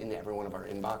imagine what's in every one of our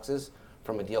inboxes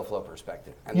from a deal flow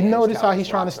perspective. And you notice how he's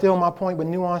trying to steal my point with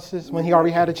nuances when he already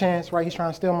had a chance, right? He's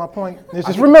trying to steal my point.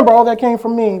 Just remember, all that came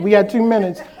from me. We had 2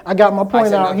 minutes. I got my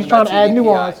point out. He's trying to add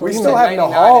nuance. We still have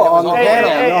Nahal on the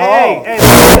panel.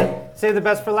 Hey, save the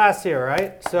best for last here,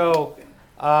 right? So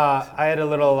I had a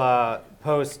little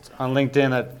post on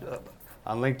LinkedIn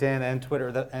and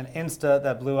Twitter and Insta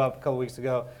that blew up a couple weeks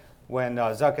ago when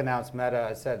Zuck announced Meta.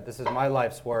 I said, this is my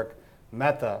life's work,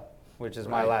 Meta, which is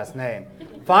my last name.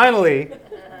 Finally,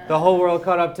 the whole world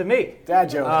caught up to me.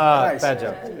 Dad joke. Nice. Dad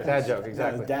joke,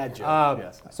 exactly. Dad joke,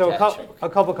 yes. So a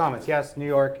couple comments. Yes, New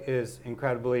York is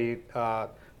incredibly,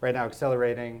 right now,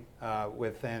 accelerating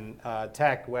within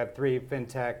tech, Web3,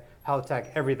 fintech, health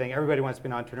tech, everything. Everybody wants to be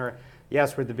an entrepreneur.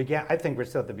 Yes, I think we're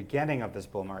still at the beginning of this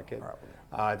bull market.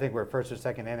 I think we're first or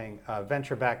second inning.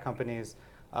 Venture-backed companies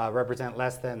represent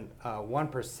less than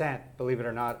 1%, believe it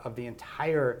or not, of the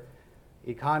entire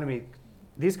economy.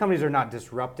 These companies are not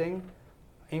disrupting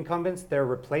incumbents, they're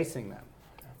replacing them,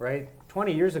 right?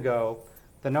 20 years ago,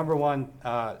 the number one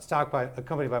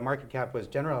company by market cap was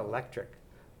General Electric,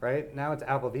 right? Now it's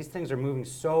Apple. These things are moving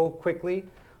so quickly.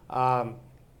 Back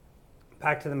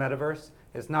to the metaverse,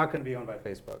 it's not going to be owned by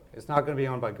Facebook. It's not going to be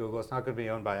owned by Google. It's not going to be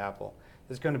owned by Apple.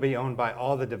 It's going to be owned by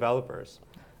all the developers.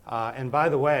 And by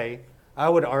the way, I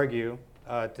would argue,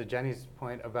 to Jenny's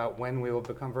point about when we will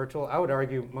become virtual, I would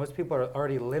argue most people are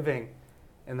already living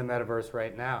in the metaverse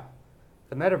right now.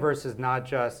 The metaverse is not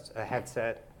just a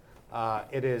headset.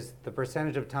 It is the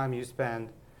percentage of time you spend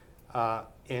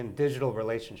in digital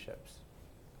relationships.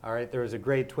 All right, there was a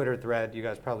great Twitter thread, you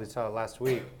guys probably saw it last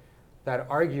week, that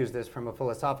argues this from a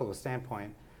philosophical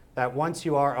standpoint, that once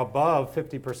you are above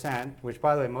 50%, which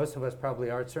by the way, most of us probably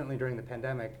are, certainly during the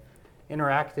pandemic,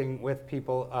 interacting with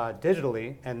people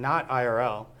digitally and not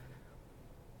IRL,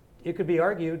 it could be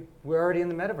argued we're already in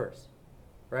the metaverse,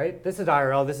 right? This is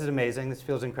IRL, this is amazing, this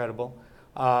feels incredible.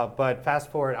 But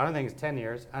fast forward, I don't think it's 10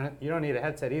 years. You don't need a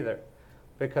headset either.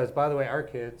 Because by the way, our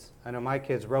kids, I know my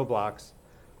kids, Roblox,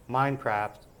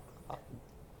 Minecraft,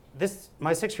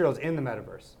 my 6-year-old's in the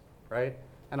metaverse, right?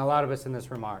 And a lot of us in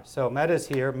this room are. So Meta's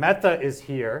here, Meta is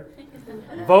here.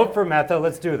 Vote for Meta,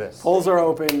 let's do this. Polls are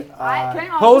open. Can I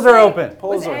also Polls are say, open.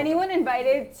 Was anyone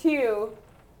invited to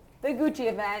the Gucci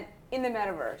event in the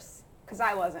metaverse? Because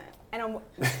I wasn't. And I'm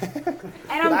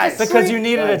Nice. just Because you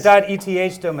needed a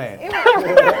 .eth domain. And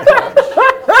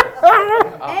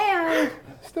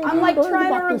I'm like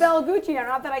trying to rebel Gucci.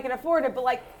 Not that I can afford it, but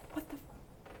like, what the?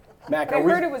 Mac, But I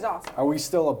heard it was awesome. Are we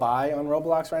still a buy on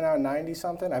Roblox right now? 90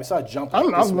 something. I saw a jump.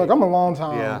 I'm this week. a long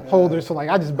time Yeah. holder, so like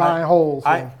I just buy and hold. So.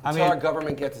 I Until our mean,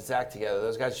 government gets its act together,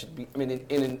 those guys should be. I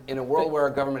mean, in a world where our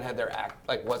government had their act,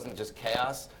 like wasn't just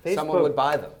chaos, someone would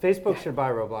buy them. Facebook should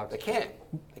buy Roblox. They can't.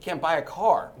 They can't buy a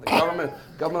car. The government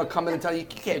will come in and tell you you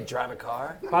can't drive a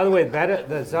car. By the way,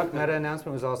 the Zuck Meta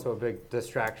announcement was also a big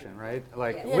distraction, right?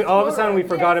 Like, Yeah, all of a sudden we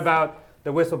totally. forgot Yes. about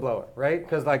the whistleblower, right?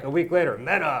 Because like a week later,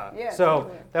 Meta. Yeah, So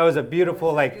totally. that was a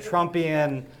beautiful like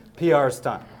Trumpian PR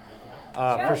stunt,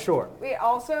 for sure. Wait,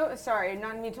 also, sorry,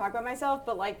 not me to talk about myself,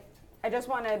 but like, I just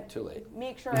want to Too late.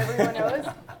 make sure everyone knows.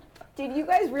 Did you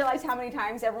guys realize how many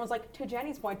times everyone's like, to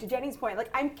Jenny's point? Like,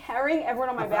 I'm carrying everyone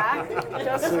on my back.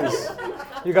 Just,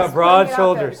 You got broad Throwing it out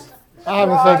shoulders. I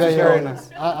haven't said that Very yet. nice.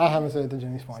 I haven't said it to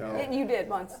Jenny's point yet. you did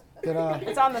once. Did I?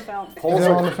 It's on the film. Polls Is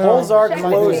it on the film? polls are Check the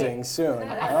closing date. soon.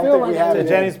 I feel don't think like we have To it.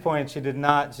 Jenny's point, she does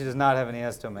not have an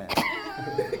ESTO man.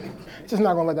 Just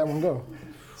not gonna let that one go.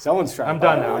 Someone's trying. I'm to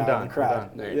done buy now, it I'm out done, in the crowd. I'm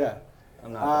done. There you Yeah.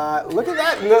 I'm not. Look at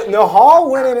that.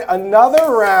 Nahal winning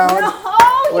another round.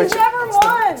 Oh, you Which- never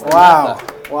won. Wow.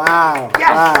 Wow.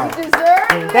 Wow. You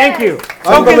deserve Thank it. you. Tokens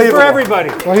Unbelievable. for everybody.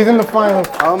 Well, he's in the finals.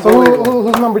 So Unbelievable.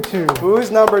 who's number 2?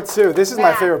 Who's number 2? This is my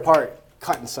Matt. favorite part.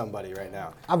 Cutting somebody right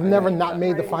now. I've never not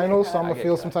made the finals, so I'm gonna get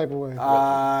feel cut. some type of way.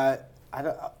 I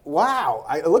don't, wow.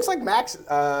 It looks like Max.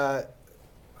 I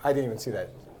didn't even see that.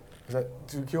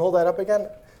 Can you hold that up again?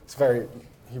 It's very.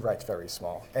 He writes very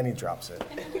small, and he drops it.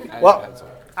 Well,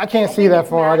 I can't see that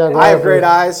far. I gotta go I have over great it.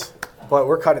 eyes, but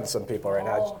we're cutting some people right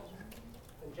now.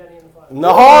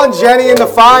 Nahal and Jenny in the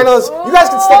finals. You guys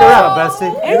can stick around. What's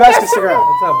up, bestie? You guys can stick around.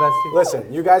 What's up, bestie?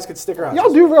 Listen, you guys can stick around.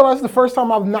 Y'all do realize it's the first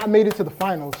time I've not made it to the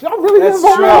finals. Y'all really That's didn't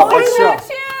vote true. me out? That's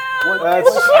true.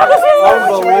 That's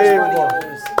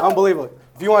unbelievable. Unbelievable.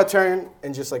 If you want to turn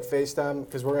and just like face them,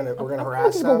 because we're gonna I'm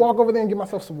harass just gonna them. walk over there and get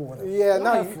myself some water. Yeah,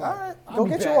 no. All right, go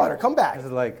get your water. Come back. This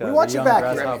is like we want the you young back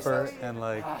here. grasshopper and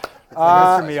like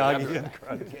Mr. Miyagi and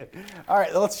Karate Kid. All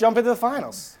right, let's jump into the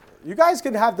finals. You guys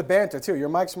could have the banter too. Your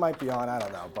mics might be on. I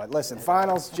don't know, but listen,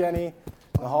 finals. Jenny,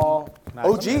 Nahal.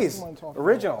 Oh, geez,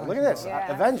 original. Look at this.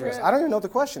 Yeah, Avengers. true. I don't even know what the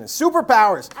question is.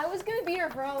 Superpowers. I was going to be here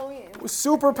for Halloween.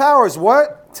 Superpowers.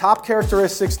 What top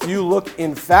characteristics do you look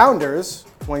in founders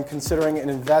when considering an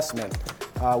investment?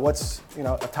 What's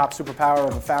a top superpower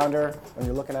of a founder when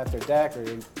you're looking at their deck or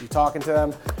you're talking to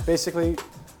them? Basically,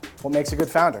 what makes a good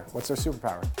founder? What's their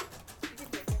superpower?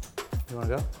 You want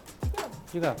to go?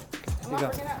 You go. You not go.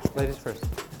 working out. Ladies first.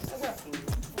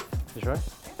 You sure?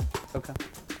 Okay.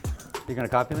 You gonna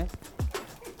copy me?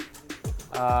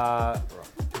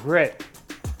 Grit,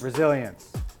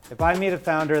 resilience. If I meet a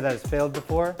founder that has failed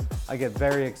before, I get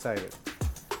very excited.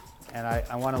 And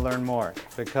I want to learn more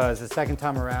because the second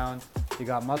time around, you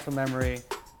got muscle memory,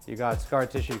 you got scar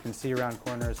tissue, you can see around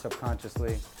corners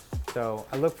subconsciously. So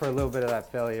I look for a little bit of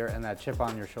that failure and that chip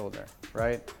on your shoulder,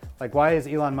 right? Like, why is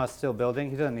Elon Musk still building?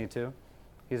 He doesn't need to.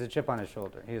 He's a chip on his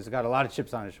shoulder. He's got a lot of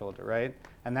chips on his shoulder, right?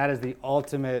 And that is the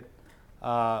ultimate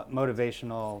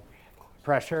motivational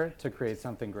pressure to create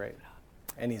something great.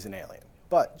 And he's an alien.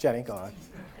 But Jenny, go on.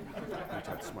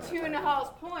 To Nahal's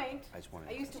point,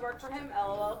 I used to work for him.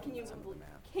 LOL.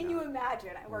 Can you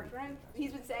imagine? I worked for him.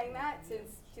 He's been saying that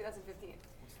since 2015.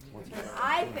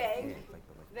 I think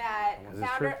that Is this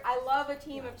founder. true? I love a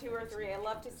team of 2 or 3. I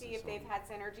love to see if they've had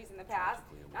synergies in the past.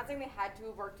 Not saying they had to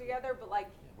have worked together, but like,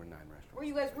 were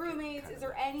you guys roommates? Is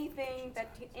there anything that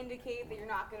indicate that you're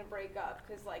not going to break up?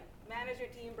 Because like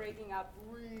management team breaking up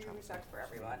really sucks for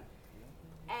everyone.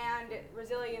 And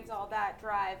resilience, all that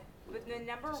drive. But the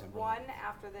number one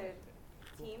after the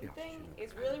team thing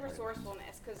is really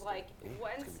resourcefulness. Because like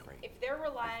if they're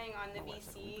relying on the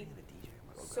VC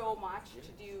so much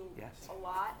to do a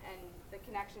lot and the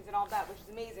connections and all that, which is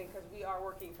amazing because we are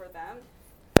working for them.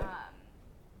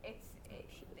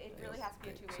 It really has to be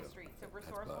a two-way street. So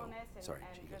resourcefulness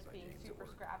and just being super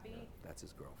scrappy. That's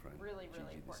his girlfriend. Really,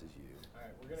 really important. This is you. All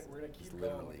right, we're gonna keep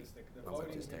going with this. The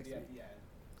voting is gonna be at the end.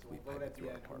 So we'll vote at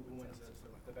the end who wins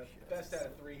the best out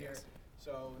of 3 here.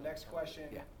 So next question.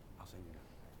 Yeah, I'll send you.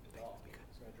 It's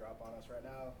gonna drop on us right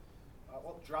now.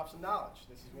 Well, drop some knowledge.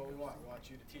 This is what we want. We want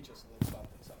you to teach us a little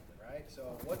something, right?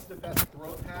 So what's the best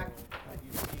growth hack that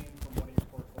you've seen from one of your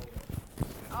portfolios?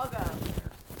 I'll go.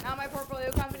 Not my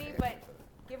portfolio company, but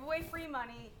give away free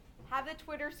money, have the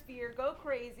Twitter sphere go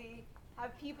crazy,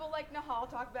 have people like Nahal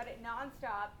talk about it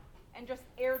nonstop, and just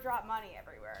airdrop money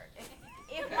everywhere.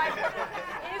 If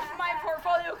my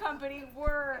portfolio company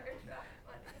were,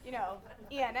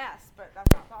 ENS, but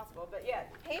that's not possible. But yeah,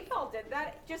 PayPal did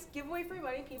that. Just give away free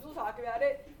money, people talk about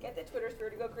it, get the Twitter sphere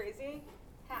to go crazy,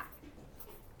 hack.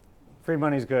 Free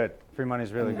money's good. Free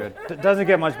money's really good. Doesn't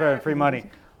get much better than free money.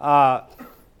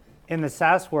 In the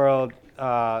SaaS world,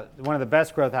 one of the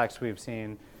best growth hacks we've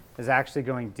seen is actually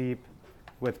going deep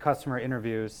with customer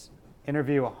interviews.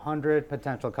 Interview 100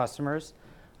 potential customers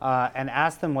and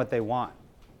ask them what they want.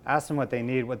 Ask them what they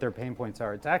need, what their pain points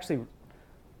are. It's actually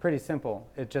pretty simple.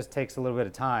 It just takes a little bit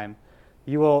of time.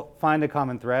 You will find a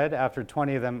common thread after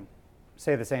 20 of them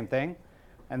say the same thing,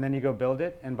 and then you go build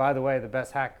it. And by the way, the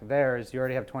best hack there is you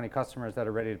already have 20 customers that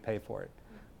are ready to pay for it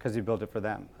because you built it for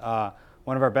them.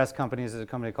 One of our best companies is a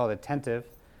company called Attentive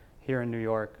here in New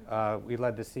York. We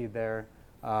led the seed there.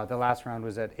 The last round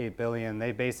was at $8 billion.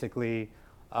 They basically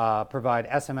provide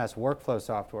SMS workflow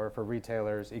software for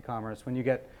retailers, e-commerce. When you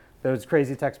get those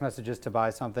crazy text messages to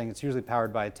buy something, it's usually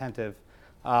powered by Attentive.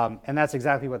 And that's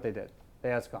exactly what they did. They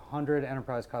asked 100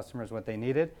 enterprise customers what they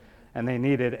needed, and they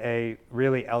needed a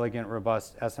really elegant,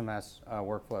 robust SMS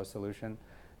workflow solution.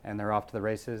 And they're off to the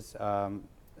races,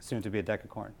 soon to be a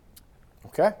decacorn.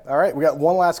 Okay, all right. We got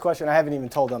one last question. I haven't even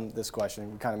told them this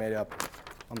question. We kind of made it up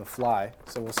on the fly,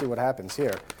 so we'll see what happens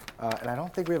here. And I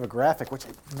don't think we have a graphic, which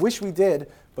I wish we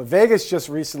did, but Vegas just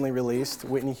recently released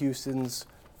Whitney Houston's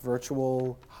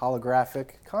virtual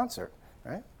holographic concert,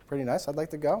 right? Pretty nice. I'd like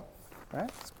to go, right?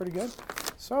 It's pretty good.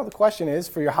 So the question is,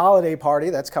 for your holiday party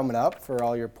that's coming up for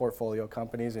all your portfolio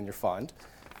companies and your fund,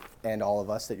 and all of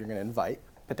us that you're going to invite,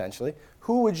 potentially,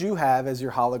 who would you have as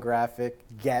your holographic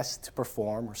guest to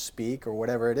perform or speak or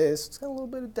whatever it is? It's got a little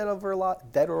bit of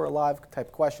dead or alive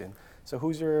type question. So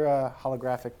who's your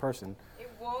holographic person?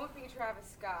 It won't be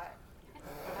Travis Scott.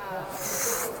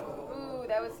 Ooh,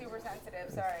 that was super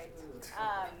sensitive. Sorry.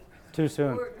 Too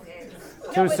soon. No,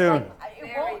 Too but soon. like,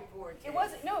 it won't. It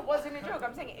wasn't. No, it wasn't a joke.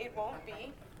 I'm saying it won't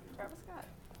be Travis Scott.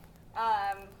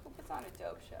 Who puts on a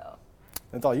dope show?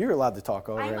 Nathal, you're allowed to talk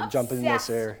over I'm and jump in this obsessed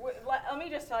area. let me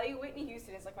just tell you, Whitney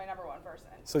Houston is like my number one person.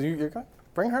 So you're going to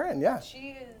bring her in, yeah.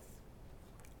 She is.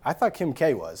 I thought Kim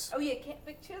K was. Oh yeah,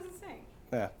 but she doesn't sing.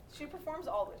 Yeah. She performs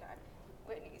all the time.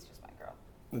 Whitney's just my girl.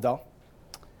 Nadal?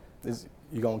 Is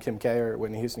you going Kim K or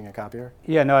Whitney Houston? You gonna copy her?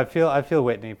 Yeah, no, I feel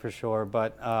Whitney for sure,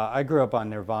 but I grew up on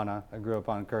Nirvana. I grew up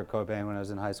on Kurt Cobain when I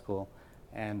was in high school,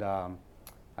 and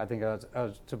I think I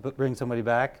was to bring somebody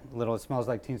back. A little, it smells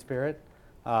like Teen Spirit,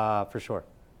 for sure.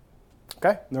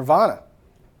 Okay, Nirvana.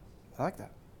 I like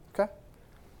that. Okay.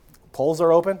 Polls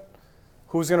are open.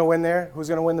 Who's gonna win there? Who's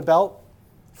gonna win the belt?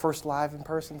 First live in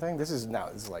person thing. This is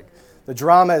like the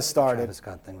drama has started. Travis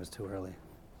Scott thing was too early.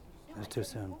 It was too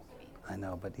soon. I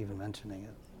know, but even mentioning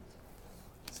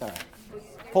it. Sorry.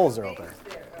 Polls are open.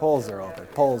 Polls are open.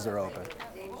 Polls are open.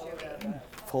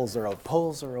 Polls are open.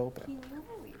 Polls are open.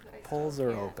 Polls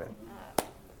are open.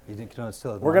 You think you know it's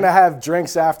still? We're gonna have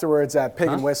drinks afterwards at Pig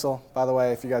and Whistle. By the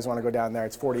way, if you guys want to go down there,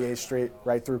 it's 48th Street,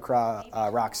 right through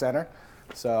Rock Center.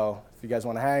 So if you guys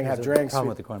want to hang, have drinks. Problem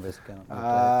with the Coinbase account. You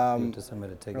have to submit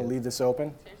a I'm ticket. gonna leave this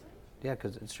open. Yeah,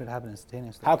 because it should happen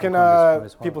instantaneously. How can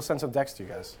Coinbase people wallet. send some decks to you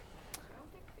guys?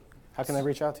 How can they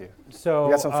reach out to you? So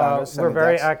We got some founders we're sending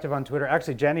very decks. active on Twitter.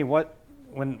 Actually, Jenny, when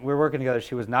we were working together,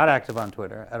 she was not active on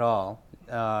Twitter at all.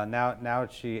 Now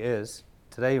she is.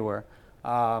 Today you were.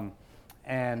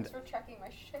 And Thanks for checking my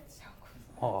shit so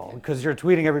quick. because you're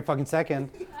tweeting every fucking second.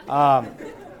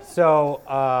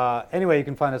 Anyway, you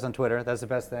can find us on Twitter. That's the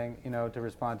best thing, to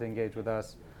respond, to engage with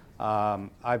us.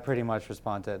 I pretty much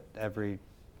respond to every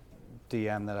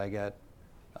DM that I get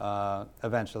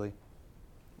eventually.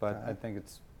 But I think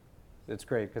it's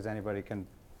great because anybody can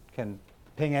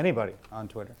ping anybody on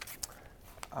Twitter.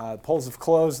 Polls have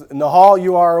closed. In the hall,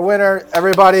 you are a winner.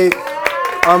 Everybody,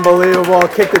 unbelievable.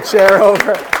 Kick the chair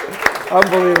over.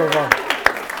 Unbelievable.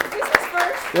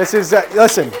 This is,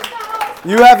 listen,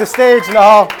 you have the stage in the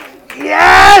hall.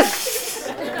 Yes!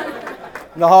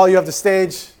 In the hall, you have the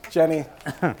stage. Jenny,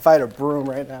 if I had a broom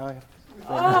right now.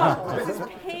 Oh, this is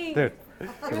pain. Dude, It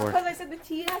was because I said the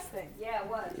TS thing. Yeah, it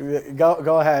was.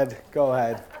 Go ahead. Go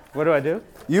ahead. what do I do?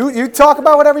 You talk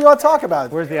about whatever you want to talk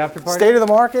about. Where's the after party? State of the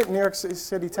market, New York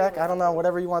City Tech. I don't know,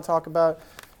 whatever you want to talk about.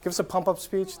 Give us a pump-up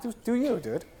speech. Do you,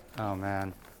 dude. Oh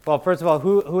man. Well, first of all,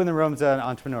 who in the room is an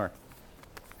entrepreneur?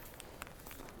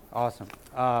 Awesome.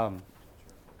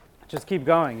 Just keep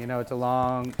going. It's a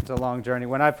long journey.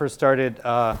 When I first started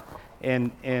as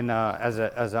an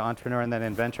entrepreneur and then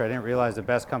in venture, I didn't realize the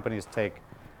best companies take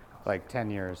like 10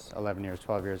 years, 11 years,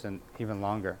 12 years, and even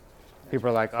longer. People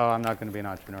are like, oh, I'm not going to be an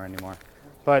entrepreneur anymore.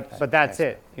 But that's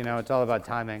it. It's all about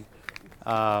timing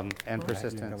and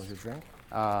persistence.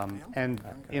 And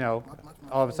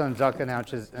all of a sudden Zuck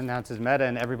announces Meta,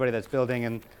 and everybody that's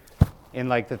building in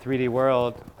like the 3D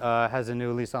world has a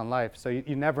new lease on life. So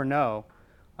you never know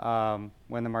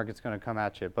when the market's going to come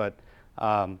at you. But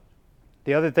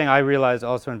the other thing I realized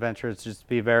also in venture is just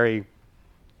be very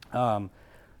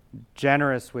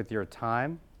generous with your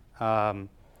time.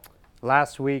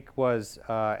 Last week was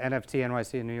NFT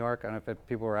NYC in New York. I don't know if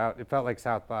people were out. It felt like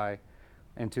South by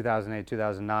in 2008,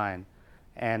 2009.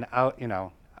 And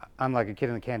I'm like a kid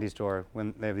in the candy store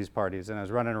when they have these parties, and I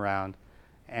was running around.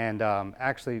 And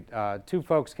actually, two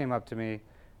folks came up to me in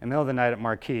the middle of the night at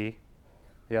Marquee.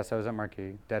 Yes, I was at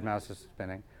Marquee. Dead Mouse is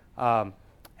spinning.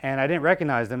 And I didn't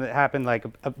recognize them. It happened like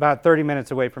about 30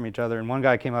 minutes away from each other. And one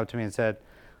guy came up to me and said,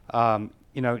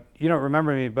 you don't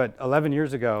remember me, but 11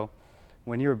 years ago,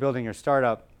 when you were building your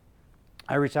startup,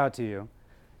 I reached out to you,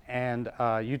 and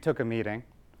you took a meeting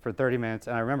for 30 minutes.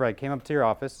 And I remember I came up to your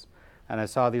office, and I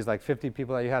saw these like 50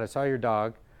 people that you had. I saw your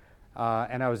dog,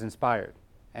 and I was inspired.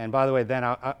 And by the way, then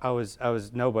I was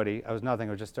nobody. I was nothing.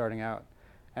 I was just starting out.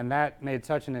 And that made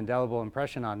such an indelible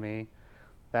impression on me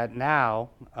that now,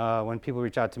 when people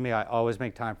reach out to me, I always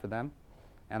make time for them.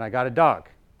 And I got a dog.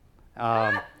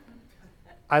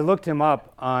 I looked him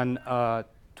up on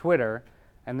Twitter,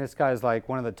 and this guy's like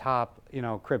one of the top,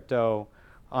 crypto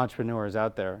entrepreneurs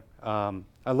out there.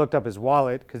 I looked up his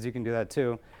wallet, because you can do that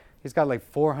too. He's got like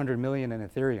 400 million in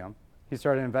Ethereum. He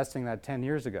started investing that 10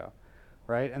 years ago,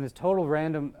 right? And this total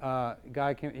random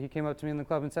guy, he came up to me in the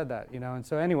club and said that, And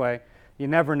so anyway, you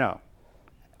never know.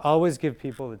 Always give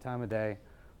people the time of day.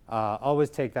 Always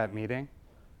take that meeting,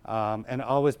 and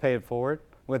always pay it forward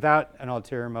without an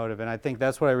ulterior motive. And I think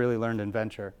that's what I really learned in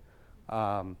venture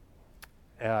as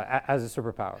a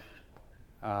superpower.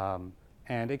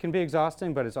 And it can be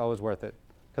exhausting, but it's always worth it,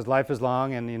 because life is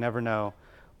long, and you never know,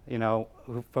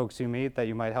 who folks you meet that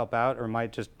you might help out, or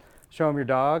might just show them your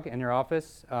dog in your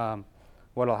office,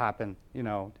 what'll happen,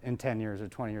 in 10 years or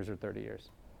 20 years or 30 years.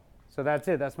 So that's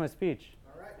it. That's my speech.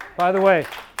 All right. By the way,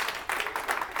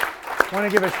 I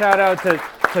want to give a shout out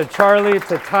to Charlie,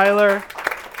 to Tyler,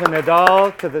 to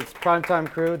Nadal, to this Primetime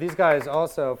crew. These guys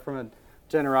also, from a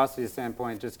generosity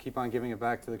standpoint, just keep on giving it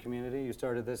back to the community. You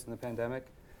started this in the pandemic,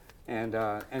 and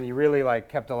you really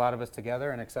kept a lot of us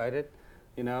together and excited,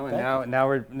 And now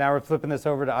we're flipping this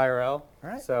over to IRL. All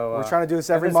right. So we're trying to do this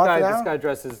every month now. This guy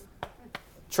dresses.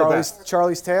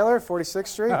 Charlie's Taylor, 46th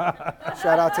Street.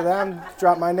 Shout out to them.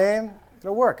 Drop my name.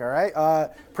 It'll work, all right?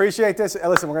 Appreciate this.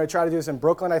 Listen, we're going to try to do this in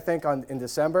Brooklyn, I think, in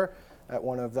December at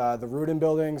one of the Rudin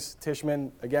buildings.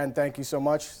 Tishman, again, thank you so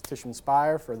much, Tishman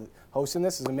Spire, for hosting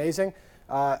this. It's amazing.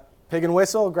 Pig and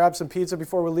Whistle, grab some pizza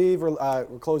before we leave. We're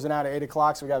closing out at 8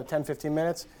 o'clock, so we got 10, 15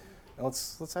 minutes. And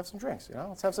let's have some drinks,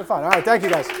 Let's have some fun. All right, thank you,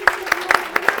 guys.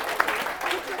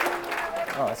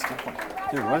 Oh, that's a good point.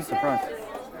 Dude, what a surprise.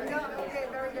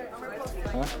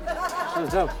 Huh? That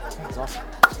was dope. That's awesome.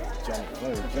 Jenny.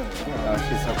 Oh,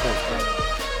 she's so cool.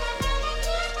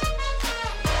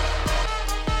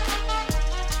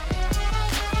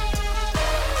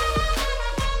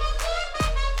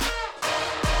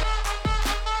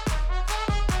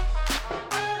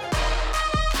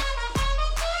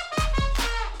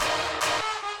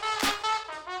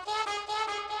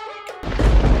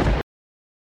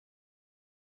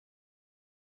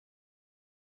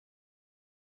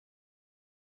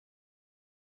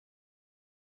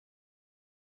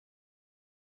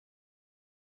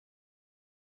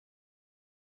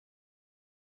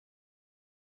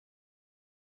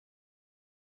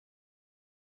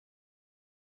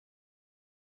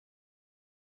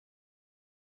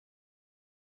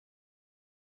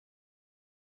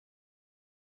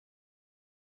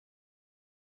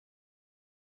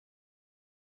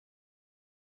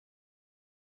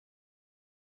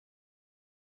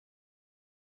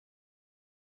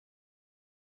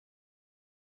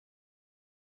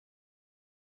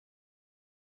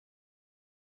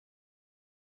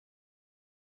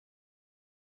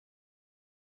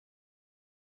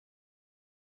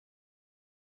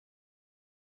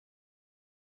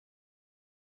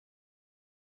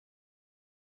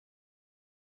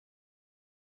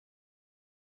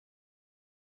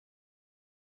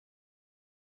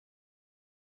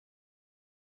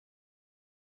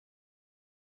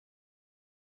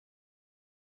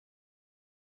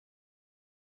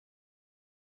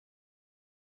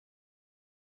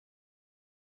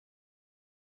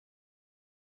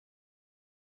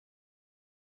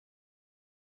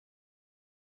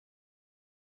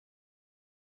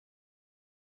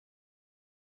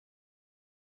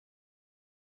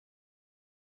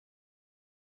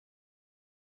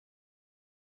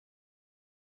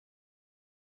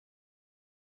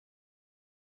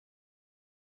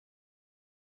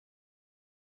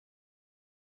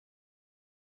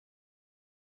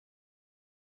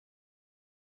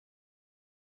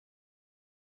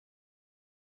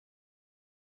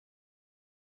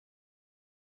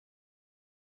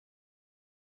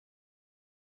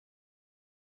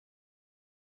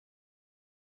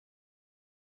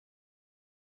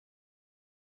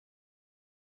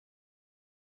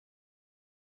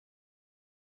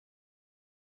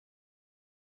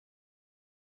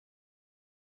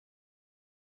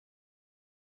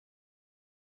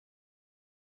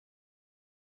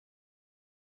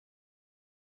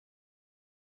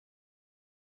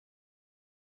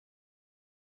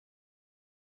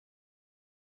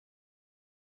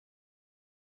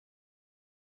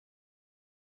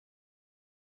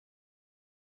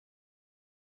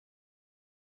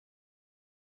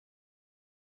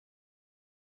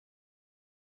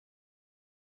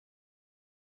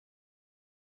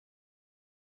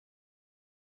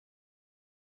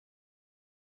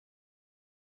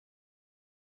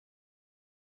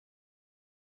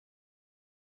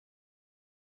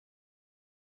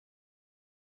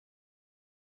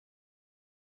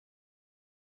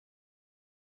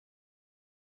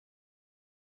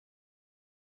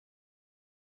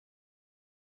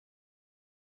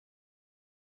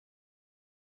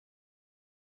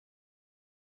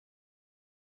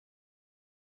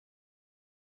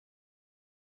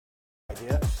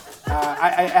 idea.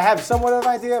 I have somewhat of an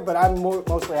idea, but I'm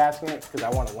mostly asking it because I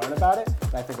want to learn about it.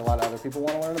 And I think a lot of other people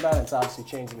want to learn about it. It's obviously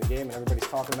changing the game, and everybody's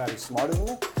talking about who's smarter than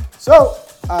me. So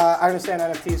I understand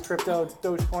NFTs, crypto,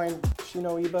 Dogecoin,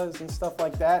 Shino-Ibas, and stuff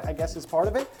like that, I guess is part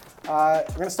of it. We're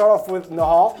going to start off with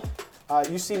Nahal.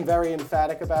 You seem very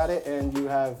emphatic about it, and you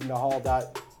have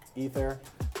Nahal.ether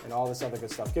and all this other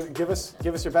good stuff. Give us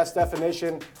your best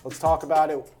definition. Let's talk about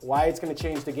it, why it's going to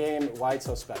change the game, why it's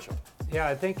so special. Yeah,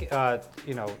 I think,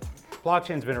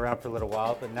 blockchain's been around for a little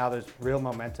while, but now there's real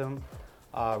momentum,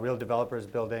 real developers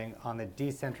building on the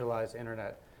decentralized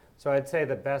internet. So I'd say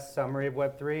the best summary of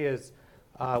Web3 is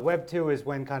Web 2 is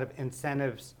when kind of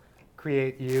incentives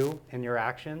create you and your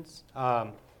actions.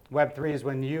 Web 3 is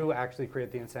when you actually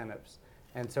create the incentives.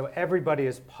 And so everybody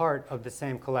is part of the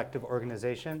same collective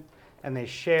organization, and they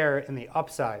share in the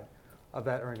upside of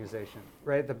that organization,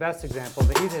 right? The best example,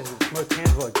 the easiest, most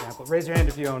tangible example, raise your hand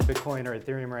if you own Bitcoin or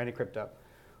Ethereum or any crypto,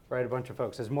 right? A bunch of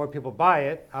folks. As more people buy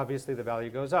it, obviously the value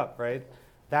goes up, right?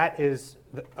 That is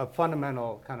a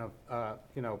fundamental kind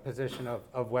of position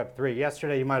of Web3.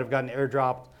 Yesterday you might have gotten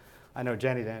airdropped. I know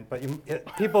Jenny didn't, but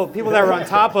people that were on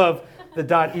top of the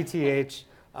 .eth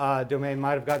domain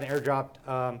might have gotten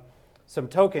airdropped some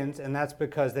tokens, and that's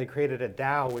because they created a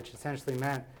DAO, which essentially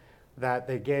meant that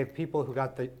they gave people who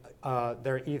got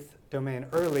their ETH domain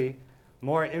early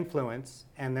more influence,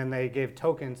 and then they gave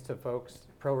tokens to folks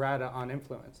pro rata on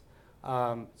influence.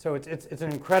 So it's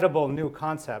an incredible new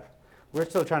concept. We're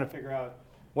still trying to figure out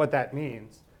what that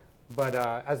means. But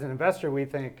as an investor, we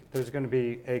think there's going to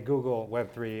be a Google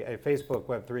Web3, a Facebook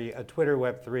Web3, a Twitter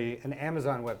Web3, an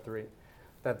Amazon Web3,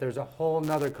 that there's a whole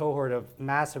nother cohort of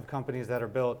massive companies that are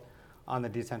built on the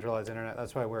decentralized internet.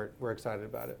 That's why we're excited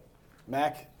about it.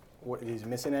 Mac, he's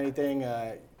missing anything?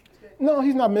 No,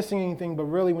 he's not missing anything, but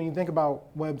really when you think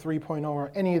about Web 3.0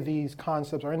 or any of these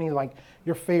concepts or any like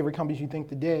your favorite companies you think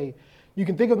today, you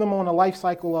can think of them on a life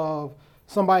cycle of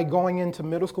somebody going into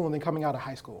middle school and then coming out of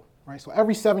high school, right? So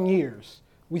every 7 years,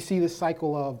 we see this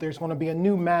cycle of there's going to be a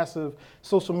new massive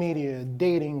social media,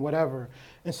 dating, whatever.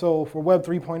 And so for Web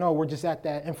 3.0, we're just at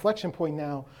that inflection point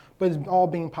now, but it's all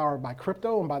being powered by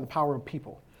crypto and by the power of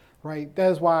people, right?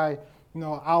 That is why,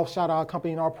 I'll shout out a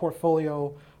company in our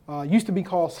portfolio, used to be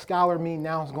called ScholarMe,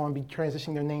 now it's going to be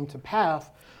transitioning their name to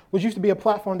Path, which used to be a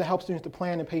platform that helps students to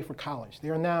plan and pay for college. They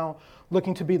are now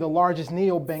looking to be the largest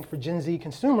neobank for Gen Z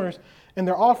consumers, and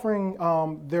they're offering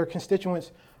their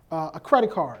constituents a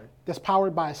credit card that's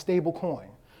powered by a stable coin.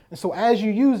 And so as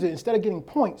you use it, instead of getting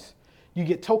points, you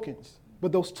get tokens.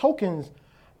 But those tokens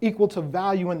equal to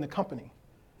value in the company.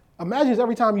 Imagine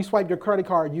every time you swipe your credit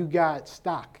card, you got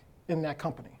stock in that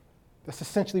company. That's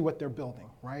essentially what they're building,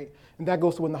 right? And that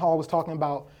goes to what Nahal was talking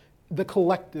about. The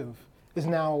collective is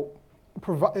now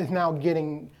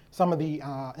getting some of the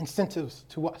incentives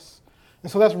to us.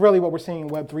 And so that's really what we're seeing in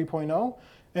Web 3.0.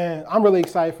 And I'm really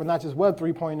excited for not just Web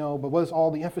 3.0, but what is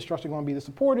all the infrastructure going to be to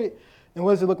support it? And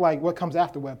what does it look like? What comes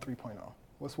after Web 3.0?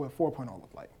 What's Web 4.0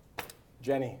 look like?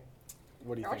 Jenny,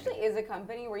 what do you think? There actually is a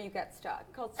company where you get stock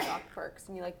called Stock Perks,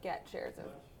 and you get shares of.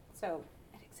 So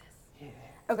it exists. Yeah.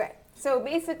 Okay. So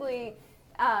basically,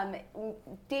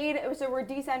 data. So we're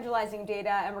decentralizing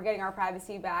data, and we're getting our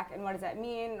privacy back. And what does that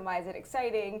mean? And why is it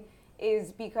exciting?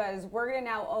 Is because we're going to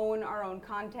now own our own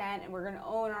content, and we're going to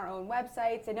own our own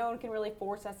websites, and no one can really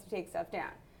force us to take stuff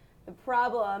down. The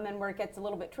problem, and where it gets a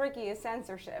little bit tricky, is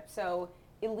censorship. So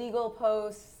illegal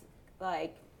posts,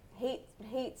 like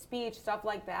hate speech, stuff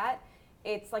like that.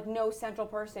 It's like no central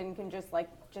person can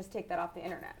just take that off the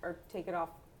internet or take it off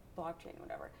blockchain or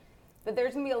whatever. But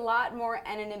there's going to be a lot more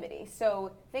anonymity.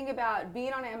 So think about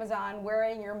being on Amazon,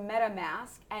 wearing your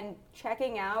MetaMask, and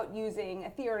checking out using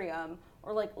Ethereum,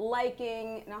 or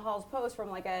liking Nahal's post from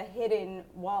a hidden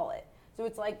wallet. So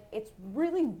it's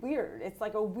really weird. It's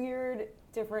like a weird,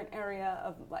 different area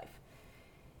of life.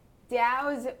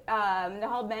 DAOs,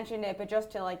 Nahal mentioned it, but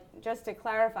just to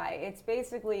clarify, it's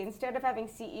basically instead of having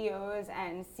CEOs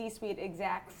and C-suite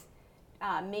execs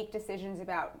make decisions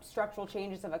about structural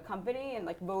changes of a company and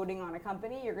voting on a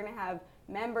company, you're going to have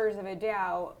members of a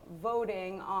DAO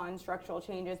voting on structural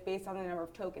changes based on the number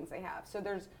of tokens they have. So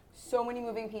there's so many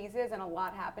moving pieces and a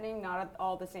lot happening, not at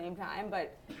all the same time,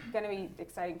 but going to be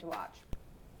exciting to watch.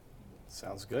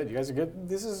 Sounds good. You guys are good.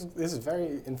 This is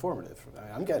very informative.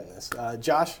 I'm getting this.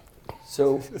 Josh?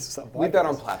 So we bet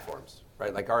on platforms,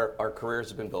 right? Our careers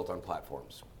have been built on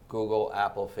platforms. Google,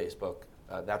 Apple, Facebook,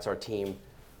 that's our team.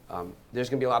 There's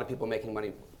going to be a lot of people making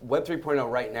money. Web 3.0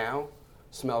 right now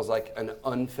smells like an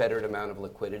unfettered amount of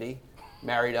liquidity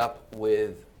married up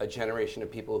with a generation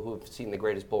of people who have seen the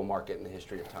greatest bull market in the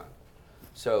history of time.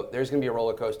 So there's going to be a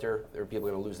roller coaster. There are people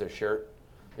going to lose their shirt.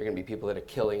 There are going to be people that are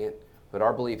killing it. But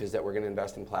our belief is that we're going to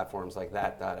invest in platforms like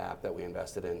that app that we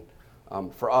invested in.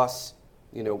 For us,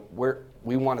 you know,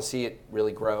 we want to see it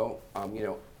really grow. You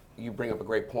know, you bring up a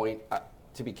great point.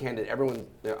 To be candid, everyone,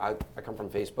 you know, I come from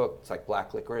Facebook. It's like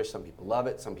black licorice. Some people love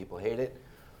it, some people hate it.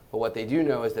 But what they do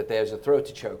know is that there's a throat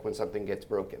to choke when something gets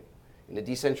broken. In a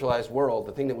decentralized world,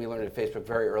 the thing that we learned at Facebook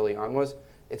very early on was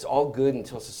it's all good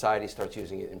until society starts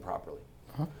using it improperly.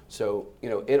 So, you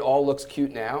know, it all looks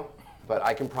cute now, but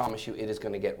I can promise you it is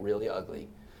going to get really ugly.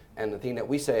 And the thing that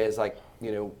we say is like,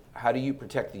 you know, how do you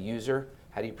protect the user?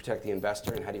 How do you protect the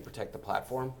investor? And how do you protect the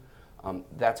platform?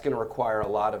 That's going to require a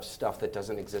lot of stuff that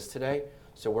doesn't exist today.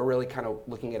 So we're really kind of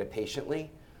looking at it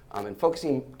patiently and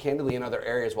focusing candidly in other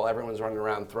areas while everyone's running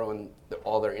around throwing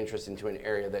all their interest into an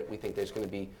area that we think there's going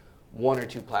to be one or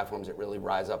two platforms that really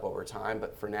rise up over time.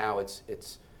 But for now,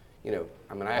 it's you know,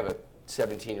 I mean, I have a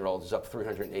 17-year-old who's up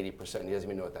 380%. He doesn't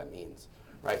even know what that means,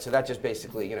 right? So that just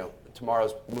basically, you know,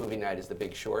 tomorrow's movie night is The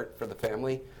Big Short for the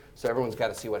family. So everyone's got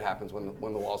to see what happens when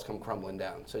the walls come crumbling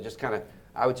down. So just kind of,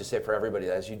 I would just say for everybody,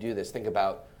 as you do this, think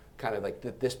about kind of like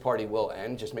this party will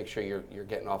end. Just make sure you're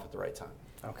getting off at the right time.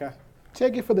 Okay.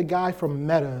 Take it for the guy from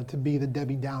Meta to be the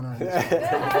Debbie Downer in this.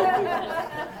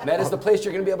 Meta's the place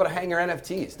you're going to be able to hang your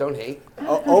NFTs. Don't hate.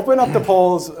 Open up the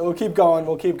polls. We'll keep going.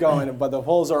 But the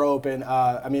polls are open.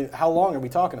 I mean, how long are we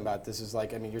talking about? This is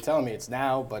like, I mean, you're telling me it's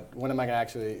now, but when am I going to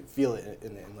actually feel it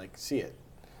and like see it?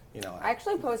 You know. I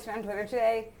actually posted on Twitter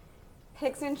today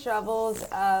picks and shovels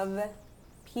of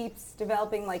peeps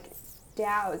developing like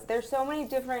DAOs. There's so many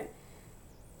different,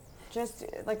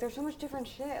 there's so much different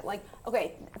shit. Like,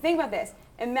 okay, think about this.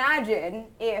 Imagine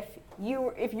if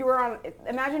you were on,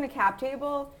 imagine a cap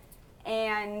table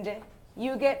and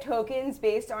you get tokens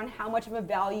based on how much of a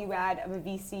value add of a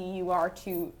VC you are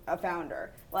to a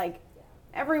founder. Like,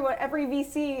 every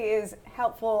VC is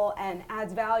helpful and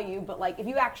adds value, but like if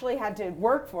you actually had to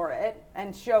work for it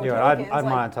and show tokens, I'd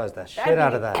like, monetize the shit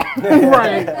out of that.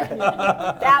 Right.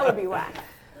 that would be whack.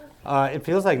 It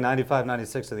feels like 95,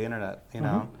 96 of the internet, you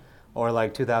know, or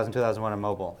like 2000, 2001 on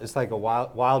mobile. It's like a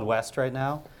wild west right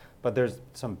now, but there's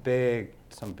some big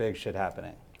shit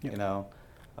happening, you know.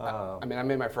 I mean, I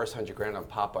made my first $100,000 on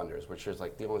pop unders, which was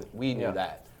like the only, we knew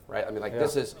that, right? I mean, like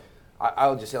this is, I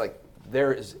would just say like,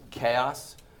 there is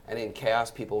chaos, and in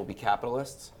chaos, people will be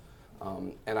capitalists.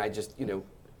 And I just, you know,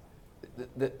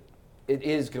 it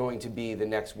is going to be the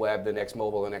next web, the next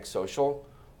mobile, the next social.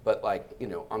 But like, you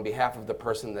know, on behalf of the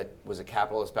person that was a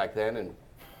capitalist back then and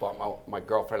bought my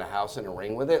girlfriend a house and a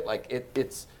ring with it, like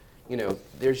it's, you know,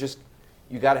 there's just,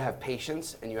 you got to have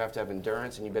patience and you have to have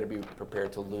endurance and you better be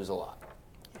prepared to lose a lot.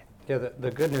 Yeah,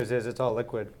 the good news is it's all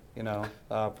liquid, you know,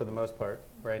 for the most part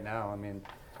right now. I mean,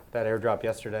 that airdrop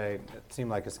yesterday, it seemed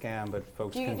like a scam, but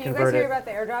folks can Do you convert guys hear it. about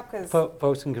the airdrop? Because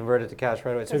Folks can convert it to cash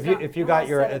right away. So if you got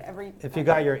your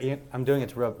I'm doing it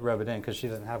to rub it in because she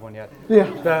doesn't have one yet. Yeah.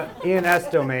 The ENS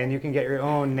domain, you can get your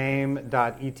own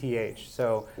name.eth.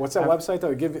 So What's that website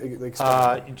though? Give like.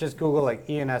 you just Google like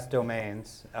ENS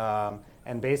domains,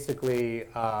 and basically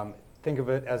think of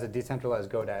it as a decentralized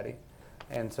GoDaddy.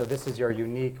 And so this is your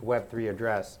unique Web3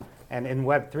 address. And in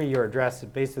Web3, your address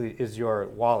basically is your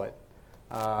wallet.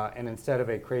 And instead of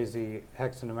a crazy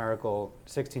hexanumerical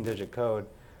 16-digit code,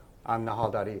 I'm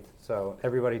nahal.eth. So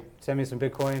everybody send me some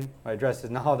Bitcoin. My address is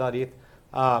nahal.eth.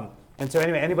 And so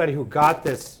anyway, anybody who got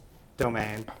this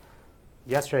domain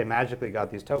yesterday magically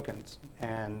got these tokens.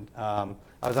 And I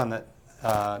was on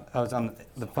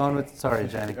the phone with, sorry,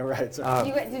 Jenny. All right. So.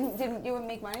 you didn't you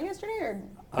make money yesterday, or?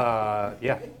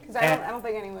 Yeah. Because I don't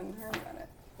think anyone heard about it.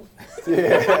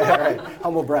 Yeah, right.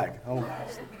 Humble brag.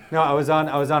 No, I was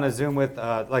on a Zoom with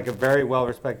like a very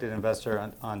well-respected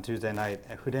investor on Tuesday night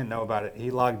who didn't know about it.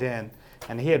 He logged in,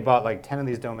 and he had bought like 10 of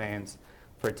these domains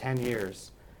for 10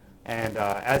 years. And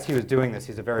as he was doing this,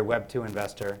 he's a very Web2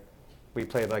 investor. We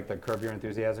played like the Curb Your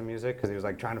Enthusiasm music because he was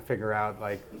like trying to figure out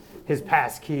like his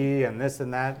pass key and this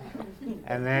and that.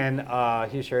 And then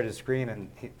he shared his screen,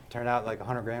 and it turned out like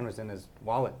 $100,000 was in his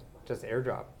wallet, just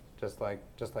airdrop, just like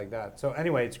that. So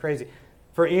anyway, it's crazy.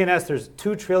 For ENS, there's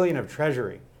 $2 trillion of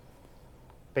treasury,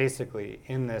 basically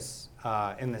in this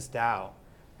DAO,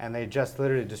 and they just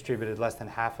literally distributed less than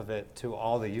half of it to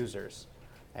all the users,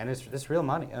 and it's real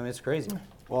money. I mean, it's crazy.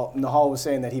 Well, Nahal was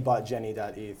saying that he bought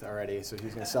Jenny.eth already, so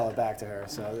he's going to sell it back to her.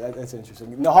 So that's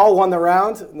interesting. Nahal won the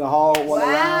round. The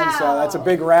round, so that's a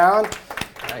big round.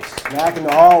 Nice. Mac and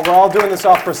Nahal, we're all doing this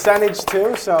off percentage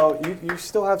too, so you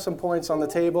still have some points on the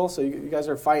table, so you guys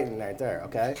are fighting right there,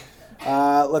 okay?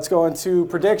 Let's go into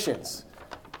predictions.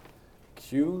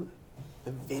 Cue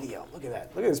the video. Look at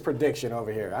that. Look at this prediction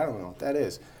over here. I don't know what that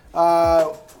is.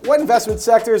 What investment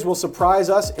sectors will surprise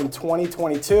us in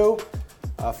 2022?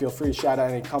 Feel free to shout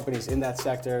out any companies in that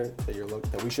sector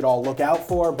that we should all look out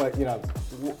for. But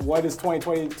what is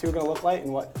 2022 going to look like,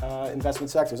 and what investment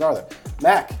sectors are there?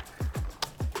 Mac,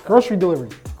 Grocery delivery.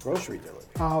 grocery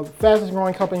delivery. Fastest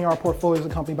growing company in our portfolio is a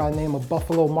company by the name of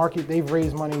Buffalo Market. They've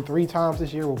raised money 3 times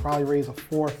this year. We'll probably raise a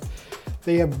 4th.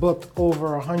 They have booked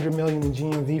over $100 million in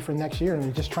GMV for next year, and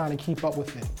they're just trying to keep up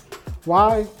with it.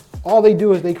 Why? All they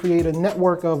do is they create a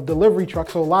network of delivery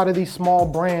trucks, so a lot of these small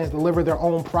brands deliver their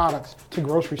own products to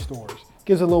grocery stores.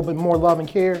 Gives it a little bit more love and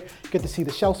care, get to see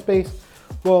the shelf space.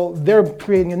 Well, they're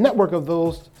creating a network of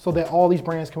those so that all these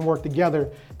brands can work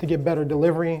together to get better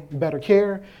delivery, better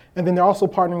care. And then they're also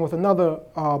partnering with another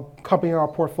company in our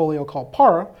portfolio called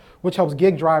Para, which helps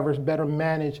gig drivers better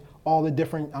manage all the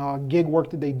different gig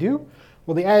work that they do.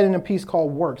 Well, they added in a piece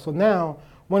called Work. So now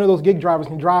one of those gig drivers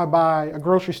can drive by a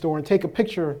grocery store and take a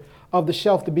picture of the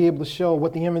shelf to be able to show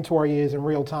what the inventory is in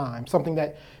real time, something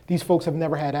that these folks have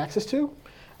never had access to.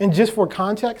 And just for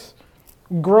context,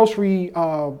 the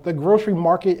grocery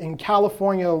market in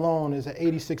California alone is an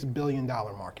 $86 billion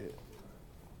market.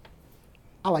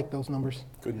 I like those numbers.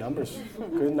 Good numbers.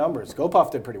 Good numbers.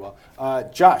 GoPuff did pretty well.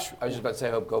 Josh. I was just about to say,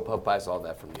 I hope GoPuff buys all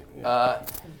that from you.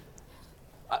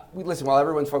 Listen, while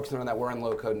everyone's focusing on that, we're in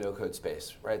low-code, no-code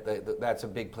space, right? That's a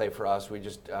big play for us. We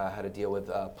just had a deal with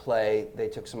Play. They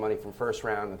took some money from first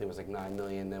round. I think it was like $9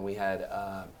 million. Then we had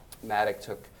Matic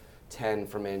took 10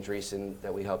 from Andreessen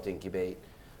that we helped incubate.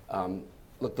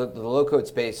 Look, the low-code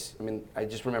space, I mean, I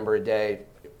just remember a day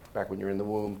back when you were in the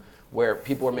womb where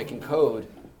people were making code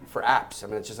for apps. I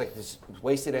mean, it's just like this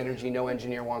wasted energy. No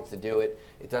engineer wants to do it.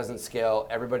 It doesn't scale.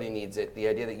 Everybody needs it. The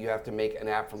idea that you have to make an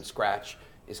app from scratch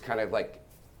is kind of like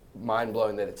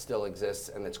mind-blowing that it still exists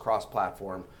and it's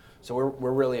cross-platform. So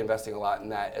we're really investing a lot in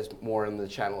that as more in the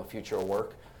channel of future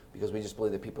work, because we just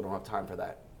believe that people don't have time for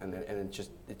that. And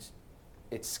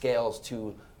it scales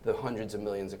to the hundreds of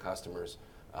millions of customers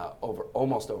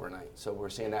almost overnight. So we're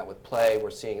seeing that with Play.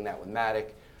 We're seeing that with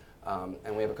Matic.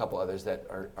 And we have a couple others that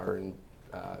are in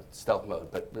stealth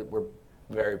mode, but we're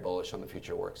very bullish on the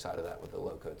future work side of that with the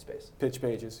low-code space. Pitch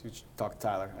pages. You should talk to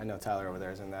Tyler. I know Tyler over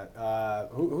there is in that.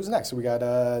 Who's next? So we got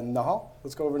Nahal.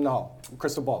 Let's go over to Nahal.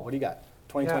 Crystal ball. What do you got?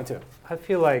 2022. Yeah, I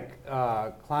feel like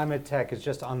climate tech is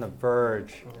just on the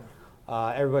verge.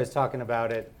 Everybody's talking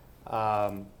about it.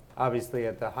 Obviously,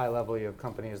 at the high level, you have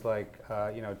companies like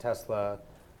Tesla,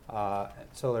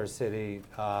 Solar City,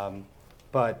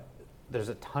 but there's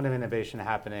a ton of innovation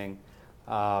happening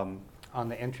on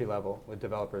the entry level with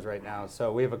developers right now.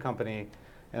 So we have a company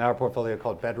in our portfolio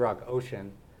called Bedrock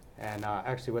Ocean, and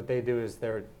actually what they do is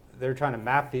they're trying to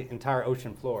map the entire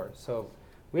ocean floor. So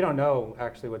we don't know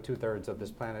actually what 2/3 of this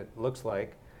planet looks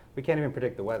like. We can't even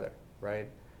predict the weather, right?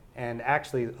 And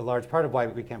actually a large part of why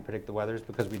we can't predict the weather is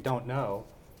because we don't know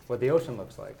what the ocean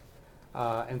looks like.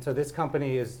 And so this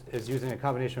company is using a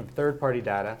combination of third-party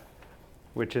data,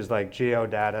 which is like geo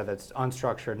data that's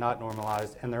unstructured, not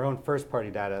normalized, and their own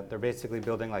first-party data. They're basically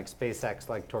building like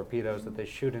SpaceX-like torpedoes that they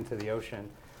shoot into the ocean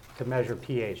to measure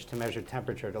pH, to measure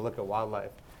temperature, to look at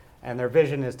wildlife. And their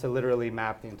vision is to literally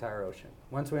map the entire ocean.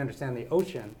 Once we understand the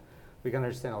ocean, we can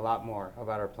understand a lot more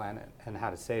about our planet and how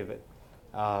to save it.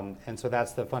 And so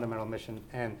that's the fundamental mission.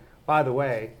 And by the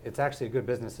way, it's actually a good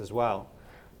business as well,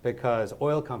 because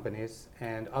oil companies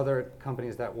and other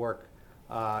companies that work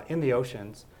in the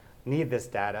oceans need this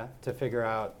data to figure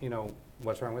out,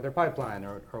 what's wrong with their pipeline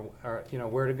or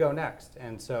where to go next.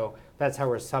 And so that's how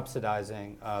we're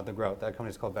subsidizing the growth. That company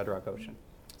is called Bedrock Ocean.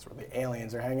 That's where the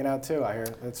aliens are hanging out too, I hear.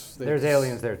 There's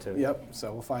aliens there too. Yep,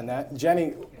 so we'll find that.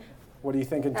 Jenny, what do you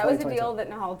think in That was 2022? a deal that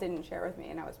Nahal didn't share with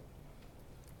me, and I was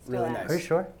still Really at. nice. Are you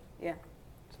sure? Yeah.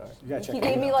 Sorry. You gotta check He that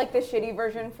gave me out. like the shitty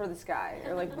version for the sky,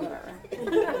 or like whatever.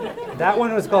 That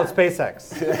one was called SpaceX.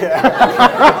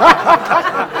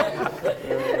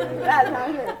 That's not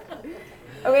true.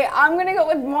 Okay, I'm gonna go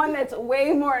with one that's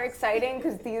way more exciting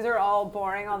because these are all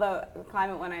boring. Although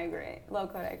climate one, I agree. Low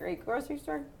code, I agree. Grocery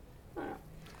store, I don't know.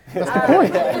 That's the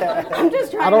point. I'm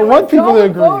just trying. I don't to want people to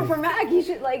agree. Vote for Mac. He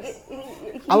should like.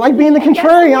 I like being the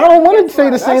contrarian. I don't want to say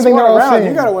the same That's thing they're one all round. saying.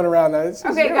 You gotta win around that. This is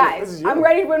Okay, you. guys, This is you. I'm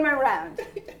ready to win my round.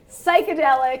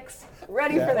 Psychedelics.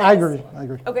 Ready for this? I agree.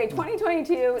 Okay, 2022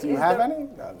 Do you is have the, any?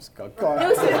 No, just go on.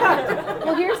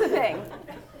 Well, here's the thing.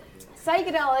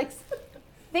 Psychedelics,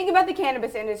 think about the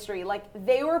cannabis industry. Like,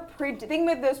 they were think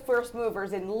about those first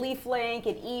movers in LeafLink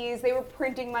and Ease. They were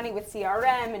printing money with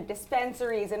CRM and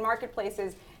dispensaries and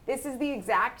marketplaces. This is the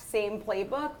exact same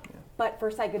playbook, but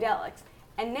for psychedelics.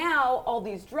 And now all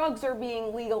these drugs are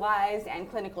being legalized and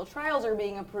clinical trials are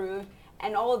being approved,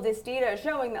 and all of this data is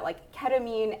showing that like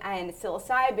ketamine and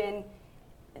psilocybin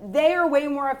they are way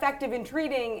more effective in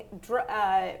treating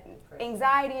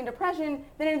anxiety and depression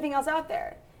than anything else out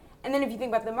there. And then if you think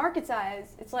about the market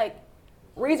size, it's like,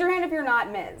 raise your hand if you're not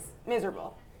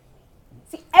miserable.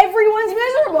 See, everyone's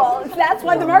miserable. That's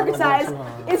why the market size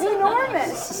is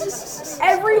enormous.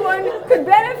 Everyone could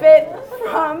benefit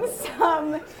from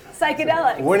some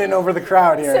psychedelics. Winning over the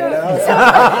crowd here, So- you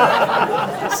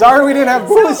know? Sorry we didn't have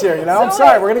booze here, you know? I'm So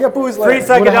sorry, wait. we're gonna get booze Free later.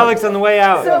 psychedelics on the way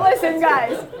out. So listen,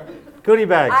 guys. Goodie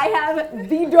bags. I have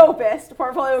the dopest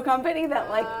portfolio company that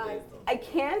I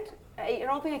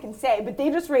don't think I can say, but they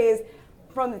just raised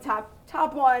from the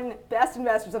top one best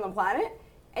investors on the planet,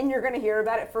 and you're gonna hear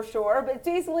about it for sure. But it's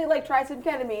basically like try some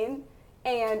ketamine,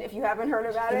 and if you haven't heard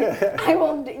about it,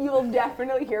 you will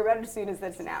definitely hear about it as soon as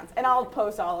it's announced, and I'll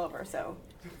post all over. So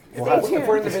stay tuned. If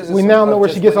we're in the business We now of know where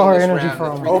just she gets all her winning this energy round, the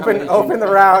from. three Open companies-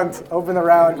 the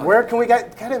round. Where can we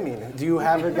get ketamine? Do you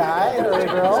have a guy or a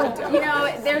girl? You know,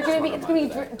 it's gonna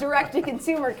be direct to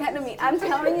consumer ketamine. I'm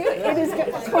telling you, it is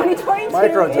 2022. is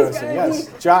Microdosing, gonna yes.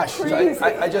 be Josh, crazy.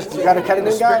 I just You got a in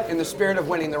ketamine the guy? In the spirit of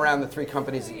winning the round, the three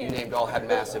companies that you named all had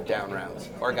massive down rounds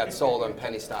or got sold on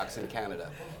penny stocks in Canada.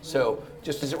 So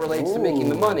just as it relates to making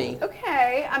the money,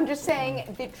 Okay, I'm just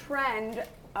saying the trend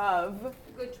of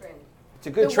Good trend. it's a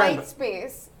good the trend. white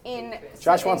space in.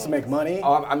 Josh wants to make money.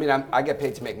 Oh, I mean, I get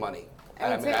paid to make money.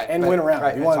 And win around.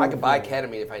 Right, You so want I to- could buy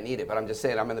ketamine if I need it, but I'm just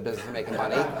saying I'm in the business of making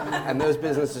money, and those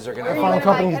businesses are going Where to are you Find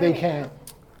gonna buy companies they ketamine?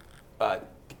 can't.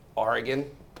 Oregon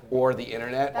or the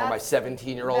internet or my That's-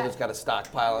 17-year-old who's got a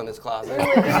stockpile in his closet. You're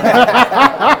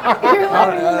I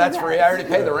don't know, living that's in free. I already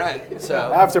pay the rent.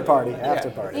 So After party, after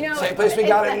party. You know, Same place we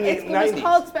got it in the it was 90s.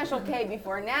 called Special K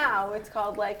before. Now it's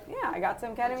called I got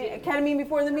some ketamine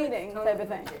before the meeting type of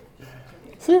thing.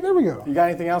 See, there we go. You got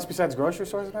anything else besides grocery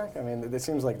stores, Mac? I mean, it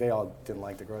seems like they all didn't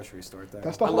like the grocery store thing.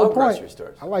 That's the I whole love point. grocery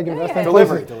stores. I like investing in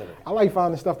Delivery, places. delivery. I like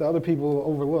finding stuff that other people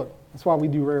overlook. That's why we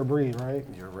do Rare Breed, right?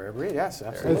 You're a rare breed, yes,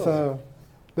 absolutely. It's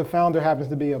the founder happens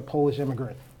to be a Polish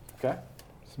immigrant. Okay,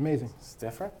 It's amazing. it's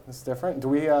different. It's different. Do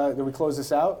we close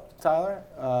this out, Tyler?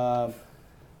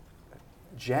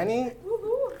 Jenny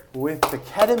with the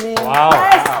ketamine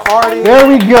party. There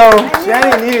we go.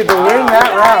 Jenny needed to win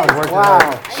that round.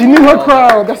 Wow. She knew her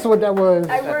crowd. That's what that was.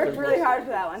 I worked really hard for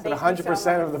that one. Thank you so 100%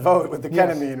 much. of the vote with the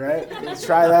ketamine, right? Let's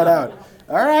try that out.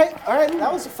 All right.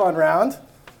 That was a fun round.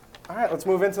 All right, let's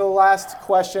move into the last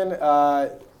question.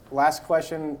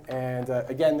 And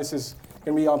again, this is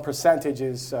going to be on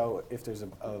percentages. So if there's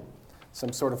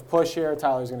some sort of push here,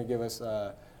 Tyler's going to give us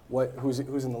who's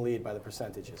in the lead by the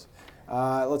percentages.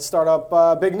 Let's start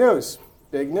up big news.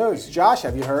 Big news. Josh,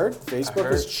 have you heard? Facebook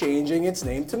is changing its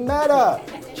name to Meta.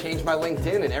 Change my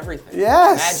LinkedIn and everything.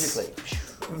 Yes. Magically.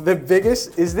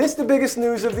 Is this the biggest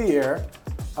news of the year?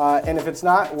 And if it's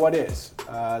not, what is?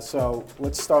 So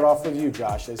let's start off with you,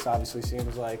 Josh. This obviously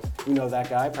seems like you know that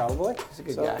guy, probably. He's a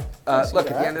good So, guy. he's a Look,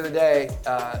 good at guy. the end of the day,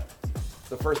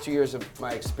 the first 2 years of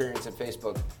my experience at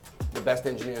Facebook, the best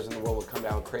engineers in the world would come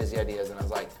down with crazy ideas, and I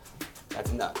was like,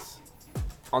 that's nuts.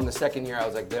 On the second year, I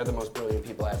was like, they're the most brilliant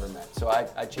people I ever met. So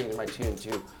I changed my tune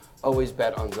to always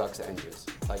bet on Zuck's engines,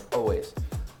 like always.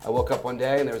 I woke up one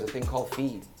day and there was a thing called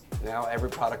Feed. Now every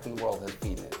product in the world has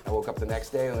Feed in it. I woke up the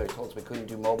next day and they told us we couldn't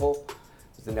do mobile.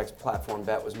 The next platform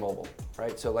bet was mobile,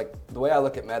 right? So like the way I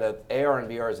look at Meta, AR and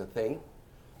VR is a thing.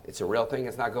 It's a real thing,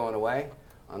 it's not going away.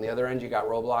 On the other end, you got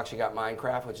Roblox, you got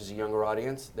Minecraft, which is a younger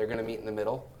audience. They're gonna meet in the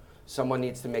middle. Someone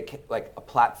needs to make like a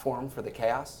platform for the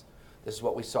chaos. This is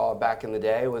what we saw back in the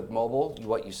day with mobile.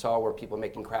 What you saw were people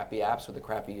making crappy apps with a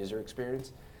crappy user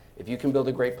experience. If you can build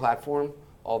a great platform,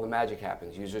 all the magic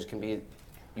happens. Users can be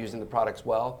using the products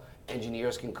well.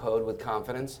 Engineers can code with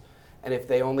confidence. And if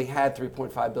they only had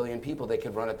 3.5 billion people they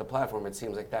could run at the platform, it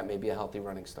seems like that may be a healthy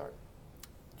running start.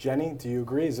 Jenny, do you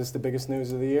agree? Is this the biggest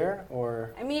news of the year,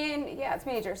 or? I mean, yeah, it's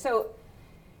major. So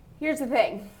here's the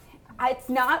thing. It's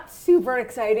not super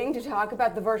exciting to talk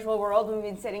about the virtual world when we've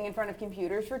been sitting in front of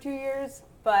computers for 2 years.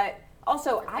 But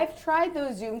also, I've tried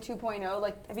those Zoom 2.0.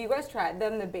 Like, have you guys tried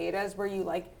them? The betas where you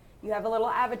have a little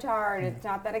avatar and it's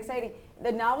not that exciting.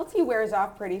 The novelty wears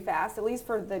off pretty fast, at least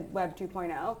for the Web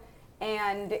 2.0.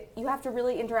 And you have to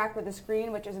really interact with the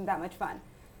screen, which isn't that much fun.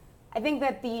 I think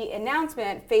that the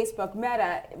announcement, Facebook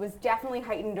Meta, it was definitely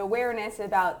heightened awareness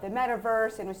about the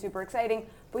metaverse and was super exciting.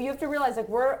 But you have to realize, like,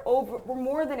 we're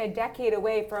more than a decade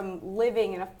away from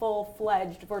living in a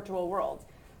full-fledged virtual world.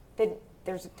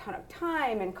 There's a ton of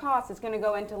time and cost that's going to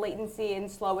go into latency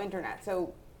and slow internet.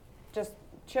 So just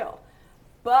chill.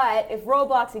 But if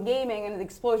Roblox and gaming and the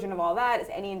explosion of all that is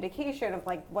any indication of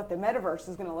like what the metaverse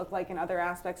is going to look like in other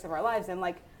aspects of our lives, then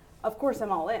like, of course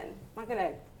I'm all in. I'm not going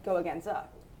to go against Zuck.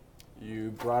 You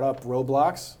brought up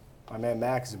Roblox. My man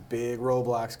Max is a big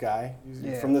Roblox guy.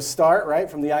 Yeah. From the start, right?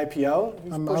 From the IPO,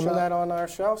 he's I'm pushing not- that on our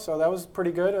show. So that was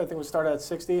pretty good. I think we started at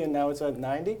 60 and now it's at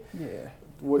 90. Yeah.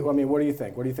 What do you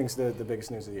think? What do you think is the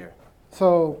biggest news of the year?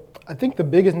 So I think the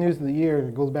biggest news of the year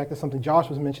goes back to something Josh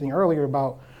was mentioning earlier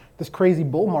about this crazy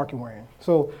bull market we're in.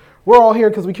 So we're all here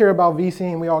because we care about VC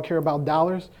and we all care about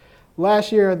dollars.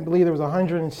 Last year, I believe there was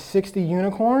 160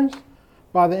 unicorns.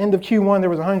 By the end of Q1, there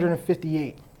was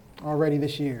 158 already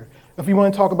this year. If you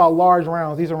want to talk about large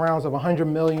rounds, these are rounds of 100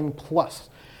 million plus.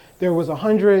 There was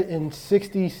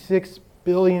 166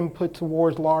 billion put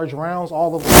towards large rounds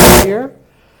all of last year.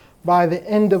 By the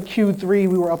end of Q3,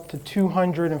 we were up to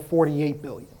 248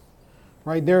 billion.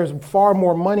 Right? There's far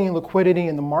more money and liquidity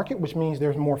in the market, which means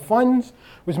there's more funds,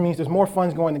 which means there's more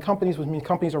funds going to companies, which means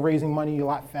companies are raising money a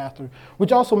lot faster,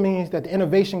 which also means that the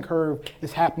innovation curve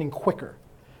is happening quicker.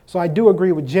 So I do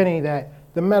agree with Jenny that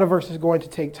the metaverse is going to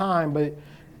take time, but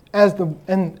as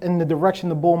in the direction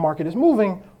the bull market is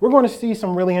moving, we're going to see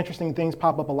some really interesting things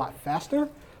pop up a lot faster.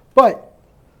 But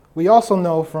we also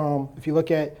know from, if you look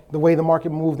at the way the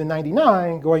market moved in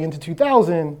 99, going into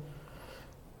 2000,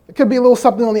 it could be a little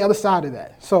something on the other side of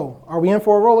that. So are we in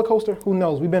for a roller coaster? Who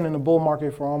knows? We've been in the bull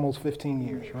market for almost 15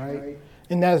 years, right?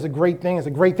 And that is a great thing. It's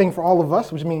a great thing for all of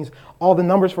us, which means all the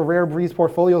numbers for Rare Breed's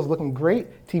portfolio is looking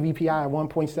great. TVPI at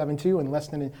 1.72 in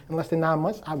less than 9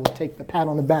 months. I will take the pat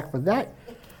on the back for that.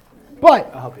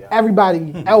 But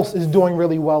everybody else is doing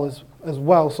really well as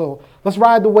well. So let's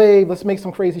ride the wave. Let's make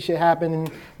some crazy shit happen.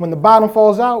 And when the bottom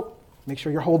falls out, make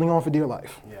sure you're holding on for dear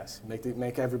life. Yes,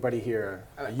 make everybody here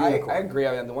a I unicorn. agree.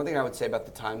 I mean, the one thing I would say about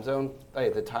the time zone,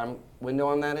 the time window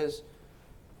on that is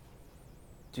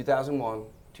 2001,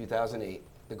 2008,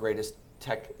 the greatest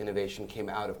tech innovation came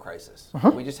out of crisis.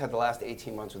 We just had the last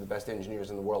 18 months with the best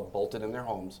engineers in the world bolted in their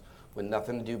homes with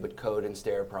nothing to do but code and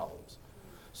stare at problems.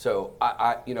 So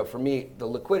for me, the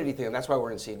liquidity thing, and that's why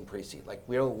we're in seed and pre-seed. Like,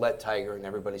 we don't let Tiger and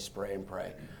everybody spray and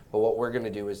pray. But what we're going to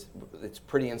do is, it's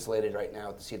pretty insulated right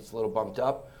now. The seed is a little bumped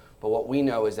up. But what we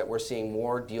know is that we're seeing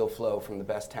more deal flow from the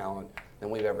best talent than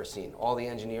we've ever seen. All the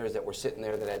engineers that were sitting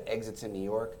there that had exits in New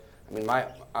York. I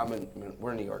mean,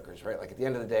 we're New Yorkers, right? Like, at the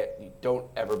end of the day, you don't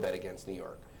ever bet against New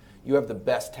York. You have the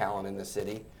best talent in the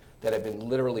city that have been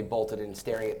literally bolted in,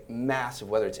 staring at massive,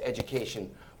 whether it's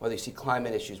education, whether you see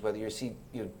climate issues, whether you see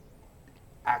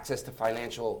access to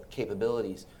financial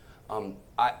capabilities.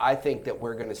 I think that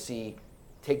we're going to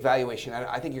take valuation.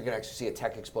 I think you're going to actually see a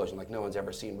tech explosion like no one's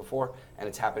ever seen before, and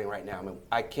it's happening right now. I mean,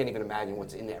 I can't even imagine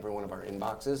what's in every one of our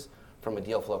inboxes from a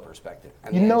deal flow perspective.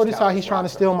 And You the notice edge how talent he's is trying to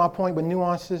rock steal stars. my point with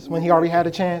nuances when he already had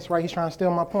a chance, right? He's trying to steal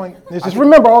my point. Just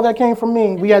remember, all that came from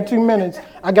me. We had 2 minutes.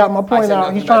 I got my point said out.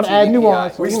 nothing He's trying to about add TVPI.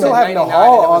 nuance. We you still know. have 99,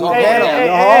 Nahal it was on the all panel.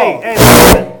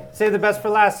 Nahal. Hey, save the best for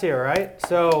last here, right?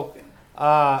 So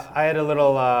I had a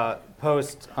little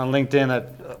post on LinkedIn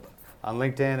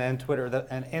and Twitter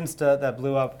and Insta that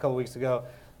blew up a couple weeks ago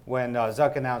when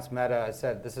Zuck announced Meta. I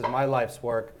said, "This is my life's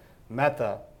work,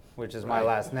 Meta," which is my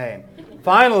last name.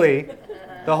 Finally,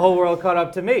 the whole world caught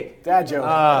up to me. Dad joke.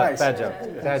 Nice. Bad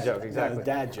joke. Dad joke. Exactly.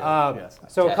 Dad joke. Yes.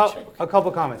 So Dad a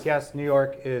couple comments. Yes, New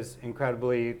York is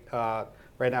incredibly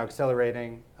right now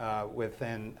accelerating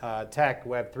within tech,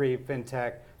 Web3,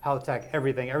 fintech, health tech,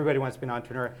 everything. Everybody wants to be an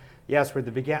entrepreneur. Yes,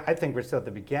 I think we're still at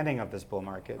the beginning of this bull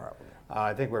market.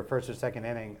 I think we're first or second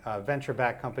inning.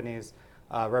 Venture-backed companies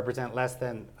represent less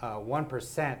than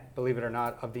 1%, believe it or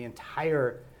not, of the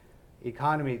entire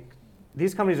economy.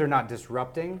 These companies are not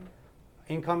disrupting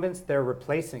incumbents, they're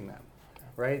replacing them,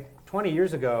 right? 20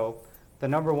 years ago, the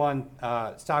number one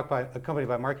stock by a company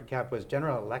by market cap was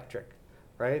General Electric,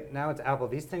 right? Now it's Apple.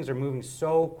 These things are moving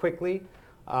so quickly.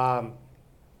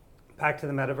 Back to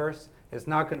the metaverse, it's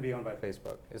not going to be owned by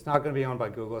Facebook. It's not going to be owned by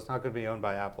Google. It's not going to be owned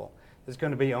by Apple. It's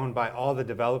going to be owned by all the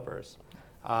developers.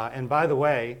 And by the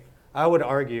way, I would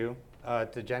argue,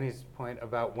 to Jenny's point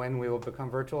about when we will become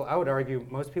virtual, I would argue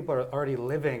most people are already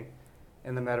living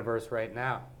in the metaverse right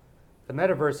now. The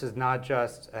metaverse is not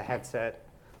just a headset.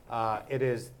 It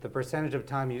is the percentage of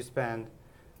time you spend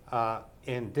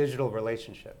in digital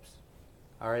relationships.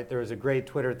 All right, there was a great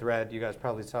Twitter thread, you guys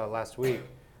probably saw it last week,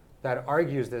 that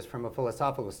argues this from a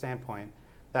philosophical standpoint,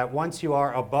 that once you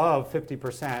are above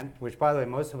 50%, which by the way,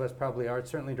 most of us probably are,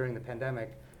 certainly during the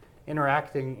pandemic,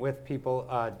 interacting with people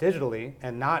digitally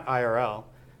and not IRL,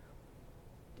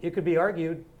 it could be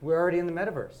argued we're already in the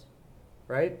metaverse,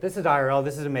 right? This is IRL,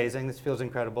 this is amazing, this feels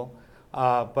incredible.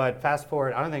 But fast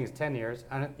forward, I don't think it's 10 years.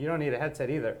 You don't need a headset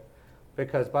either.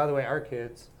 Because by the way, our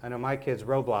kids, I know my kids,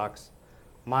 Roblox,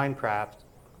 Minecraft,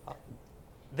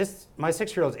 my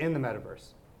 6-year-old's in the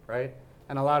metaverse, right?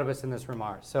 and a lot of us in this room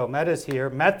are. So Meta's here.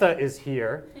 Meta is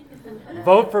here.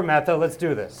 Vote for Meta. Let's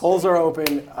do this. Polls are open.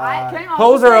 Can I also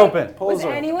polls are say, open. Polls Was are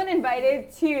open. anyone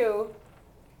invited to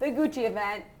the Gucci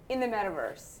event in the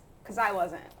metaverse? Because I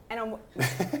wasn't. And I'm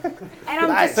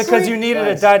Nice. Because you needed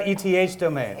Nice. a .eth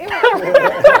domain. and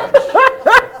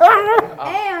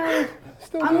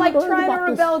Still I'm like burned trying to about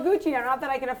this. rebel Gucci now. Not that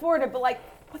I can afford it, but like,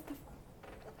 what the?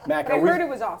 Mac, But I heard it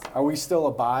was awesome. Are we still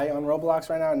a buy on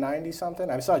Roblox right now? 90 something?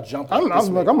 I saw a jump. I'm this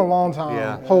look, week. I'm a long time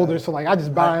Yeah. holder, so like I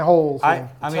just buy and hold. So. I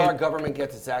Until our mean, government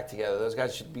gets its act together, those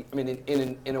guys should be. I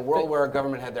mean, in a world where our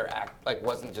government had their act, like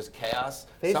wasn't just chaos,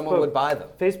 someone would buy them.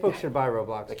 Facebook should buy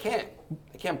Roblox. They can't.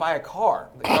 They can't buy a car.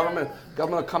 The government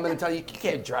will come in and tell you you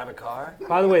can't drive a car.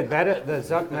 By the way, the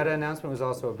Zuck Meta announcement was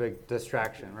also a big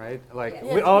distraction, right? Like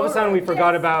Yeah, all of a sudden we totally.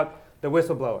 forgot Yes. about the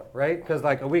whistleblower, right? Because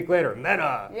like a week later,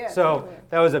 Meta. Yeah, So totally.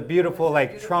 that was a beautiful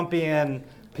like Trumpian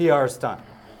PR stunt,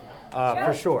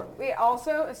 for sure. We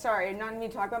also, sorry, not me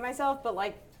to talk about myself, but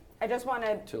like, I just want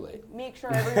to Too late. make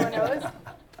sure everyone knows.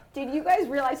 Did you guys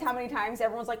realize how many times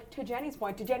everyone's like, to Jenny's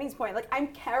point, to Jenny's point? Like, I'm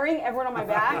carrying everyone on my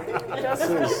back.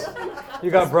 You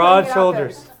got broad putting it out there.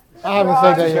 shoulders. I haven't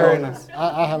said that Sharing yet. us.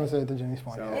 I haven't said it to Jenny's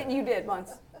point yet. And you did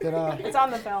once. Did I? It's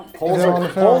on the film. Polls Is it on are,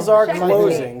 the film? polls are Check the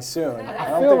closing date. soon. I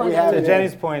feel don't think like we have To it.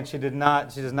 Jenny's point, she does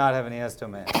not have an ES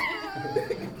domain.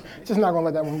 Just not gonna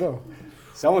let that one go.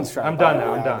 Someone's trying. I'm to buy done it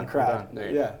now, I'm out done, in the crowd. I'm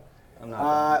done. Yeah. I'm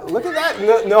not. Look at that.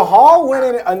 Nahal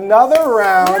winning another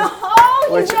round. Oh,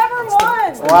 you Which- never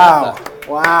won. Wow.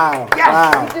 Wow.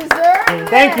 Wow. You deserve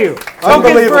Thank you. this. Tokens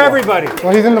Unbelievable. for everybody.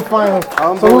 Well, he's in the finals.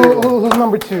 So Unbelievable. who's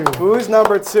number 2? Who's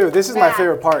number 2? This is my Matt.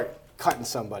 favorite part. Cutting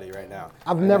somebody right now.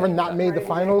 I've never not made the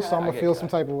finals, so I'm gonna get feel cut. some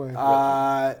type of way.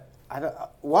 I don't,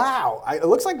 wow. It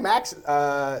looks like Max.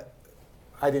 I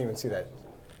didn't even see that.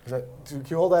 Can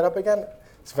you hold that up again?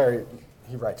 It's very.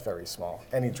 He writes very small,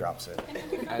 and he drops it.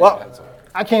 Well,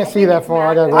 I can't see that far.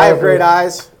 I gotta go I have over great it.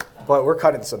 eyes, but we're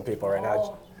cutting some people right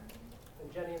now.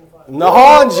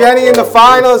 Nahal and Jenny in the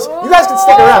finals. You guys can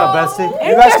stick around. What's up, Bestie?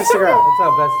 You guys can stick around. What's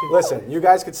up, Bestie? Listen, you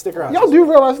guys can stick around. Y'all do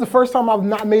realize the first time I've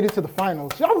not made it to the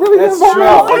finals. Y'all really That's didn't true.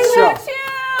 vote me? That's true.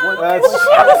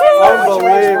 That's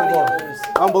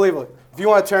unbelievable. Unbelievable. If you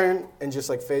want to turn and just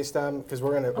like face them, because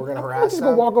we're gonna I'm harass just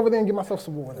gonna them. walk over there and get myself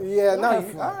some water. Yeah, no. All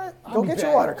right, go be get your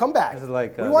back. water. Come back. This is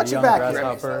like we want the you young back here.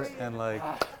 grasshopper and like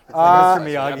Mr.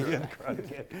 Miyagi and Karate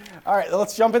Kid. All right,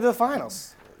 let's jump into the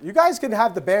finals. You guys can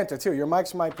have the banter too. Your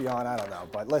mics might be on. I don't know,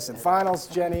 but listen, finals.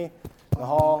 Jenny,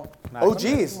 Nahal. Oh,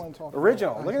 geez,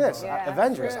 original. Look at this. Yeah.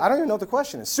 Avengers. I don't even know what the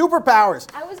question is. Superpowers.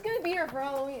 I was going to be here for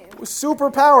Halloween.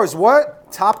 Superpowers. What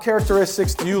top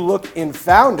characteristics do you look in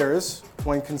founders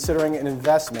when considering an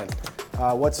investment?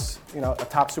 What's a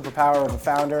top superpower of a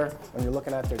founder when you're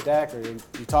looking at their deck or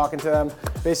you're talking to them?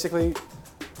 Basically,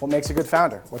 what makes a good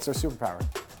founder? What's their superpower?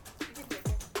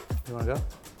 You want to go?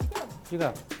 You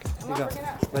go. You go.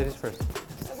 Ladies first.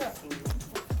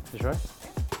 You sure?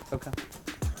 Okay.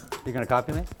 You gonna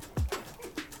copy me?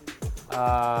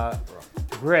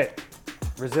 Grit,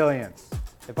 resilience.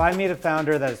 If I meet a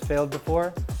founder that has failed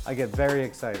before, I get very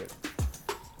excited.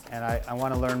 And I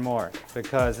want to learn more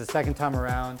because the second time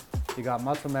around, you got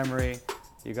muscle memory,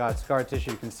 you got scar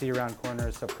tissue, you can see around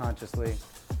corners subconsciously.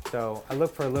 So I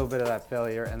look for a little bit of that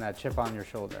failure and that chip on your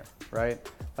shoulder, right?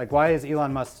 Like why is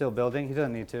Elon Musk still building? He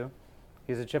doesn't need to.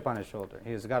 He's a chip on his shoulder.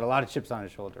 He's got a lot of chips on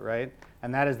his shoulder, right?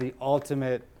 And that is the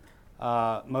ultimate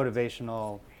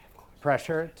motivational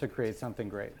pressure to create something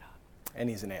great. And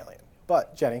he's an alien.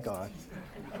 But Jenny, go on.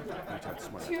 To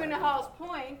Nahal's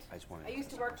point, I used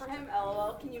to work for him,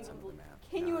 LOL.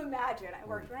 Can you imagine? I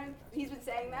worked for him. He's been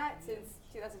saying that since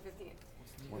 2015.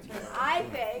 I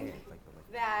think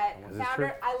that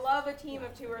founder, I love a team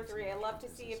of 2 or 3. I love to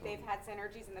see if they've had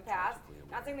synergies in the past.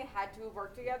 Not saying they had to have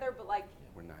worked together, but like,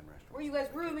 were you guys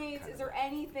roommates? Is there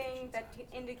anything that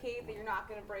indicate that you're not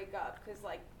going to break up? Because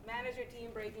like, management team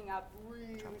breaking up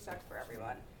really sucks for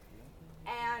everyone.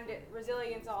 And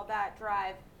resilience, all that,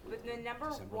 drive. But the number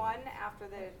 1 after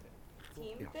the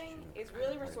team thing is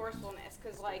really resourcefulness.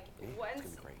 Because like,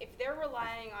 if they're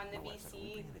relying on the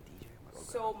VC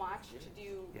so much to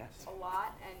do a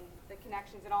lot and the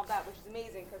connections and all that, which is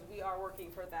amazing because we are working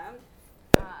for them,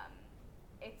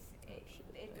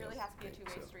 it really has to be a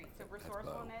 2-way street. So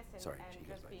resourcefulness and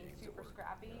just being super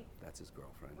scrappy. That's his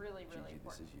girlfriend. Really, really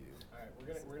important. This is you. All right,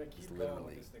 we're gonna keep going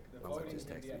with this. The voting is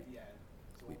gonna be at the end.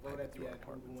 So we'll vote at the end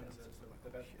who wins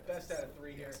the best out of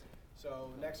 3 here.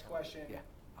 So next question. Yeah,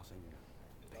 I'll send you.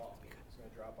 It's gonna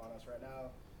drop on us right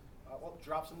now. Well,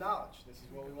 drop some knowledge. This is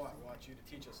what we want. We want you to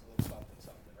teach us a little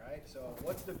something, right? So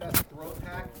what's the best growth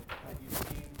hack that you've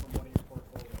seen from one of your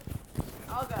portfolios?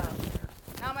 I'll go.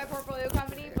 Not my portfolio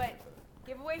company, but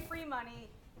give away free money,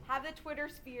 have the Twitter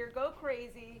sphere go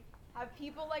crazy, have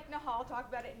people like Nahal talk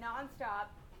about it nonstop,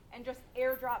 and just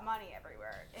airdrop money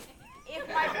everywhere. If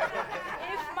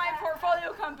my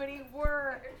portfolio company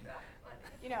were,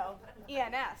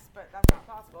 ENS, but that's not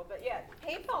possible. But yeah,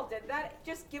 PayPal did that.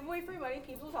 Just give away free money,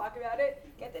 people talk about it,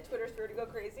 get the Twitter sphere to go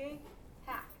crazy,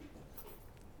 hack.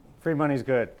 Free money's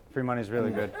good. Free money's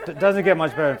really good. Doesn't get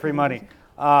much better than free money.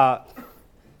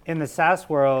 In the SaaS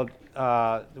world,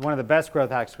 one of the best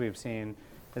growth hacks we've seen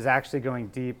is actually going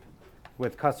deep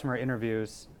with customer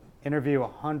interviews. Interview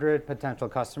 100 potential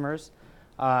customers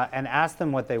and ask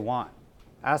them what they want.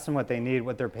 Ask them what they need,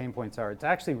 what their pain points are. It's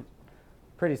actually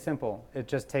pretty simple. It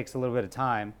just takes a little bit of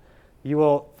time. You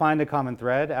will find a common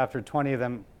thread after 20 of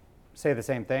them say the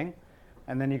same thing,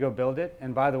 and then you go build it.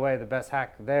 And by the way, the best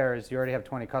hack there is you already have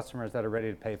 20 customers that are ready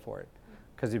to pay for it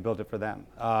because you built it for them.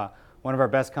 One of our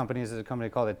best companies is a company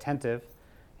called Attentive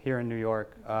here in New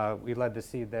York. We led the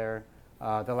seed there.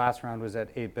 The last round was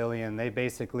at $8 billion. They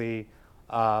basically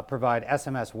provide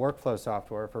SMS workflow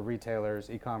software for retailers,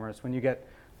 e-commerce. When you get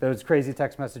those crazy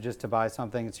text messages to buy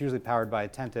something, it's usually powered by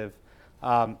Attentive.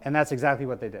 And that's exactly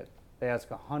what they did. They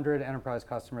asked 100 enterprise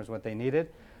customers what they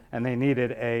needed, and they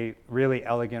needed a really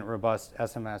elegant, robust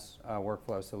SMS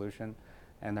workflow solution.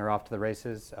 And they're off to the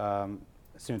races,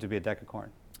 soon to be a decacorn.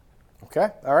 Okay,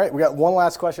 all right. We got one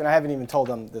last question. I haven't even told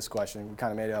them this question. We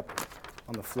kind of made it up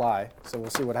on the fly, so we'll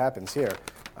see what happens here.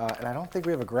 And I don't think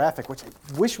we have a graphic, which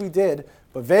I wish we did,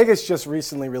 but Vegas just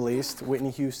recently released Whitney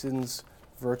Houston's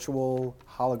virtual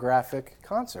holographic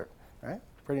concert, right?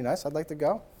 Pretty nice. I'd like to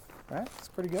go, right? It's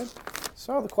pretty good.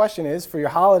 So the question is, for your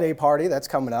holiday party that's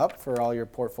coming up for all your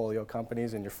portfolio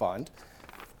companies and your fund,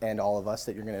 and all of us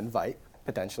that you're going to invite,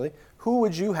 potentially, who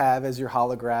would you have as your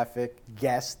holographic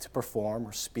guest to perform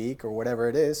or speak or whatever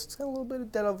it is? It's got a little bit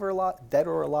of dead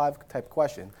or alive type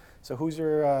question. So who's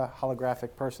your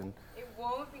holographic person? It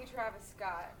won't be Travis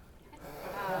Scott.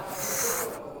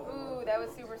 Ooh, that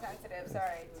was super sensitive.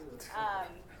 Sorry.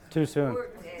 Too soon. No,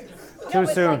 Too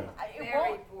but soon.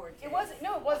 like, it wasn't.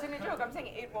 No, it wasn't a joke. I'm saying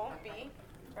it won't be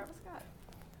Travis Scott.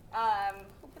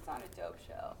 Who puts on a dope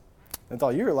show?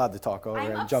 Natal, you're allowed to talk over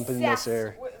I'm and jump in this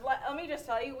air. Let me just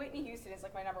tell you, Whitney Houston is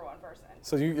like my number one person.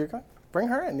 So you're going to bring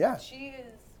her in, yeah. She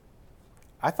is.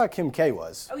 I thought Kim K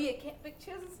was. Oh yeah, but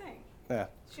she doesn't sing. Yeah.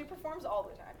 She performs all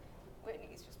the time.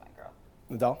 Whitney's just my girl.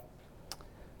 Natal,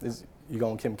 you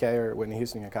going Kim K or Whitney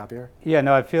Houston? You gonna copy her? Yeah,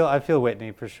 no, I feel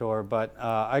Whitney for sure, but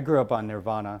I grew up on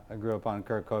Nirvana. I grew up on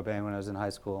Kurt Cobain when I was in high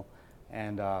school,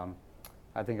 and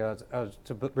I think I was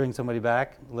to bring somebody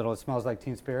back. A little, it smells like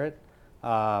Teen Spirit,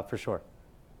 for sure.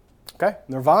 Okay,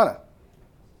 Nirvana.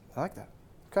 I like that.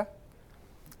 Okay.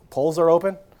 Polls are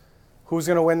open. Who's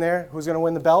gonna win there? Who's gonna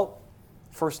win the belt?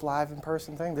 First live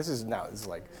in-person thing. This is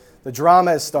like the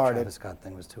drama has started. Travis Scott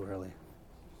thing was too early.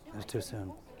 It was too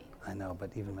soon. I know, but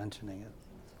even mentioning it.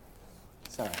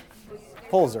 Sorry.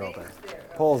 Polls are open.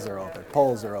 Polls are open.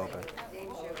 Polls are open.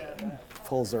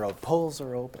 Polls are open. Polls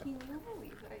are open.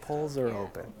 Polls are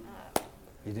open.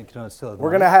 You think you know it's still?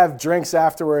 We're gonna have drinks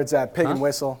afterwards at Pig and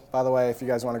Whistle. By the way, if you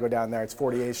guys want to go down there, it's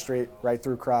 48th Street, right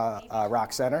through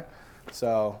Rock Center.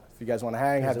 So if you guys want to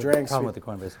hang, have drinks. Problem with the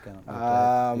Coinbase account. You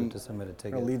have to submit a I'm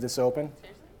ticket. gonna leave this open.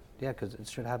 Yeah, because it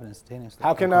should happen instantaneously.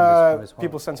 How can Coinbase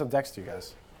people send some decks to you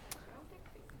guys?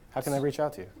 How can they reach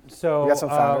out to you? So We got some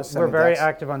founders we're sending very decks.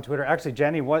 active on Twitter. Actually,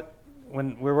 Jenny, when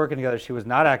we were working together, she was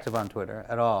not active on Twitter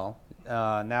at all.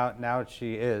 Now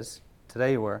she is.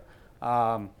 Today you were.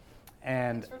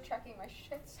 And Thanks for checking my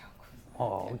shit so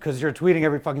quickly. because you're tweeting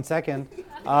every fucking second.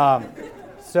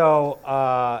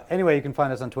 Anyway, you can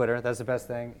find us on Twitter. That's the best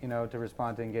thing, to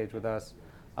respond, to engage with us.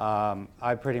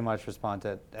 I pretty much respond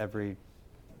to every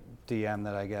DM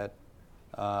that I get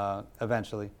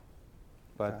eventually.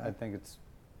 But I think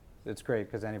it's great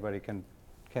because anybody can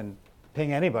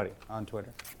ping anybody on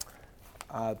Twitter.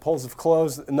 Polls have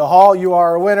closed. Nahal, you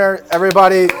are a winner.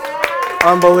 Everybody,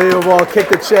 unbelievable. Kick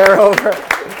the chair over.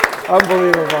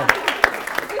 Unbelievable.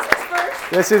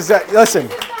 This is, listen,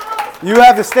 you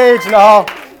have the stage, Nahal.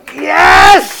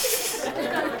 Yes!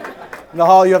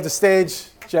 Nahal, you have the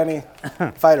stage. Jenny,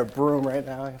 if I had a broom right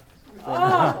now.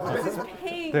 Oh, this is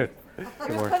pain. Dude, It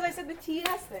was because I said the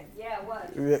TS thing. Yeah, it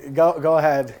was. Go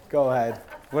ahead. Go ahead.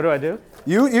 what do I do?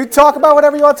 You talk about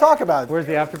whatever you want to talk about. Where's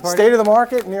the after party? State of the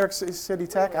market, New York City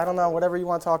tech. I don't know, whatever you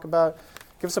want to talk about.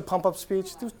 Give us a pump-up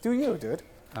speech. Do you, dude.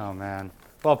 Oh man.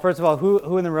 Well, first of all,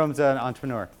 who in the room's an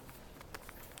entrepreneur?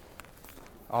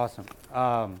 Awesome.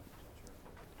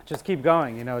 Just keep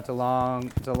going. It's a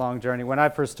long journey. When I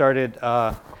first started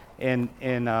as an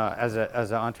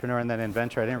entrepreneur and then in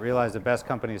venture, I didn't realize the best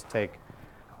companies take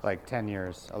like 10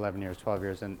 years, 11 years, 12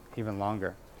 years, and even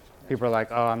longer. people are like,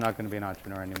 oh, I'm not going to be an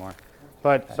entrepreneur anymore.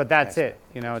 But that's it.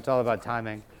 You know, it's all about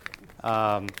timing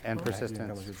and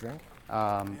persistence.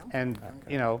 And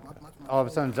you know, all of a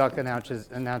sudden Zuck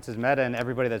announces Meta, and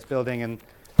everybody that's building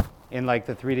in like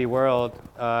the 3D world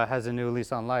has a new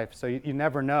lease on life. So you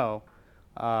never know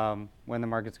when the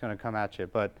market's going to come at you.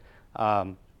 But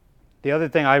the other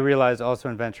thing I realized also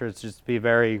in venture is just be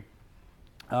very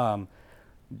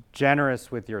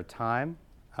generous with your time.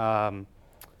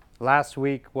 Last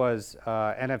week was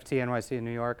NFT NYC in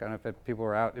New York. I don't know if people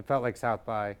were out. It felt like South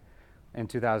by in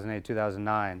 2008,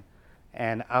 2009.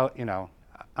 And out, you know,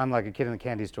 I'm like a kid in the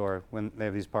candy store when they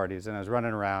have these parties, and I was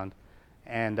running around.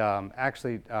 And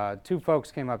actually, two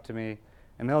folks came up to me in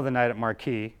the middle of the night at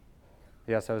Marquee.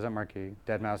 Yes, I was at Marquee.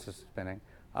 Dead Mouse is spinning.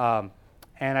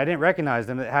 And I didn't recognize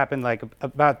them. It happened like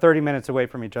about 30 minutes away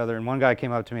from each other. And one guy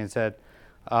came up to me and said,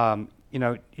 you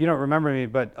know, you don't remember me,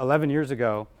 but 11 years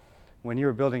ago, when you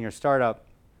were building your startup,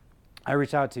 I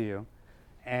reached out to you,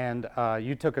 and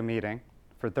you took a meeting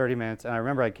for 30 minutes. And I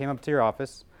remember I came up to your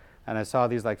office, and I saw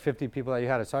these like 50 people that you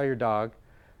had. I saw your dog,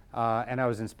 and I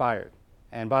was inspired.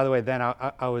 And by the way, then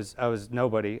I was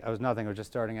nobody. I was nothing. I was just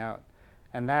starting out.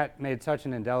 And that made such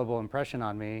an indelible impression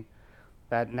on me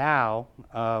that now,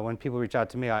 when people reach out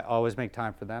to me, I always make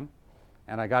time for them.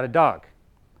 And I got a dog.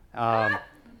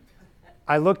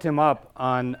 I looked him up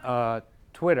on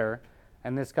Twitter,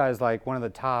 and this guy's like one of the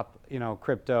top, you know,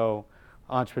 crypto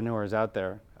entrepreneurs out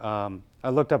there. I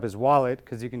looked up his wallet,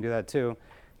 because you can do that too.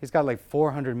 He's got like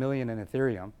 400 million in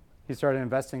Ethereum. He started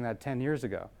investing that 10 years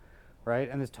ago, right?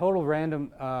 And this total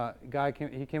random guy,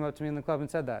 he came up to me in the club and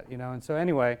said that, you know. And so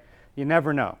anyway, you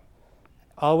never know.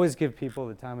 Always give people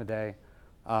the time of day.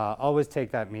 Always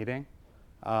take that meeting,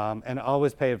 and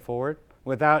always pay it forward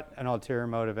without an ulterior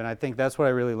motive. And I think that's what I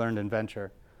really learned in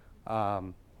venture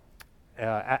as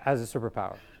a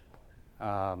superpower.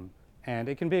 And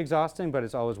it can be exhausting, but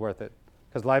it's always worth it,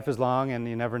 because life is long, and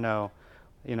you never know,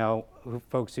 you know, who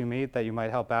folks you meet that you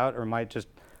might help out, or might just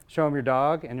show them your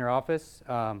dog in your office,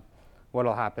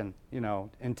 what'll happen, you know,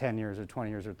 in 10 years or 20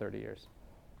 years or 30 years.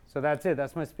 So that's it.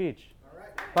 That's my speech. All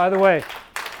right. By the way,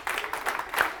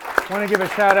 I want to give a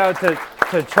shout out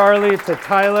to Charlie, to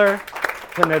Tyler,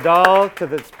 to Nadal, to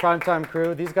this Primetime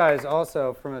crew. These guys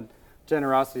also, from a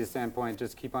generosity standpoint,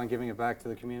 just keep on giving it back to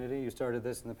the community. You started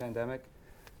this in the pandemic,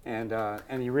 and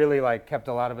you really like kept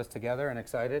a lot of us together and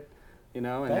excited, you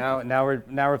know. And now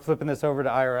we're flipping this over to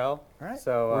IRL. All right.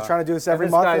 So we're trying to do this every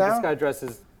month now. This guy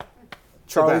dresses.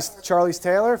 Charlie's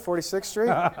Taylor, 46th Street.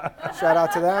 Shout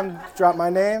out to them. Drop my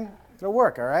name. It'll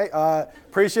work, all right?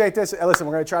 Appreciate this. Listen,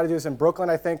 we're going to try to do this in Brooklyn,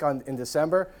 I think, in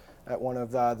December at one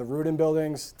of the Rudin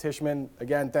buildings. Tishman,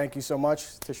 again, thank you so much,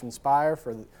 Tishman Spire,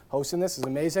 for hosting this. It's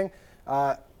amazing.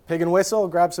 Pig and Whistle,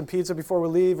 grab some pizza before we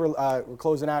leave. We're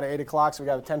closing out at 8 o'clock, so we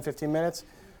got 10, 15 minutes.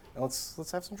 And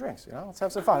let's have some drinks, you know? Let's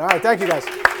have some fun. All right, thank you, guys.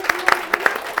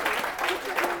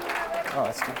 Oh,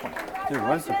 that's a good point. Dude,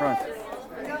 what is the front?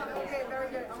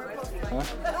 Huh?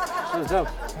 That was dope.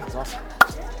 That's awesome.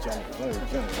 Jenny.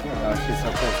 Oh, she's so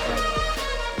cool.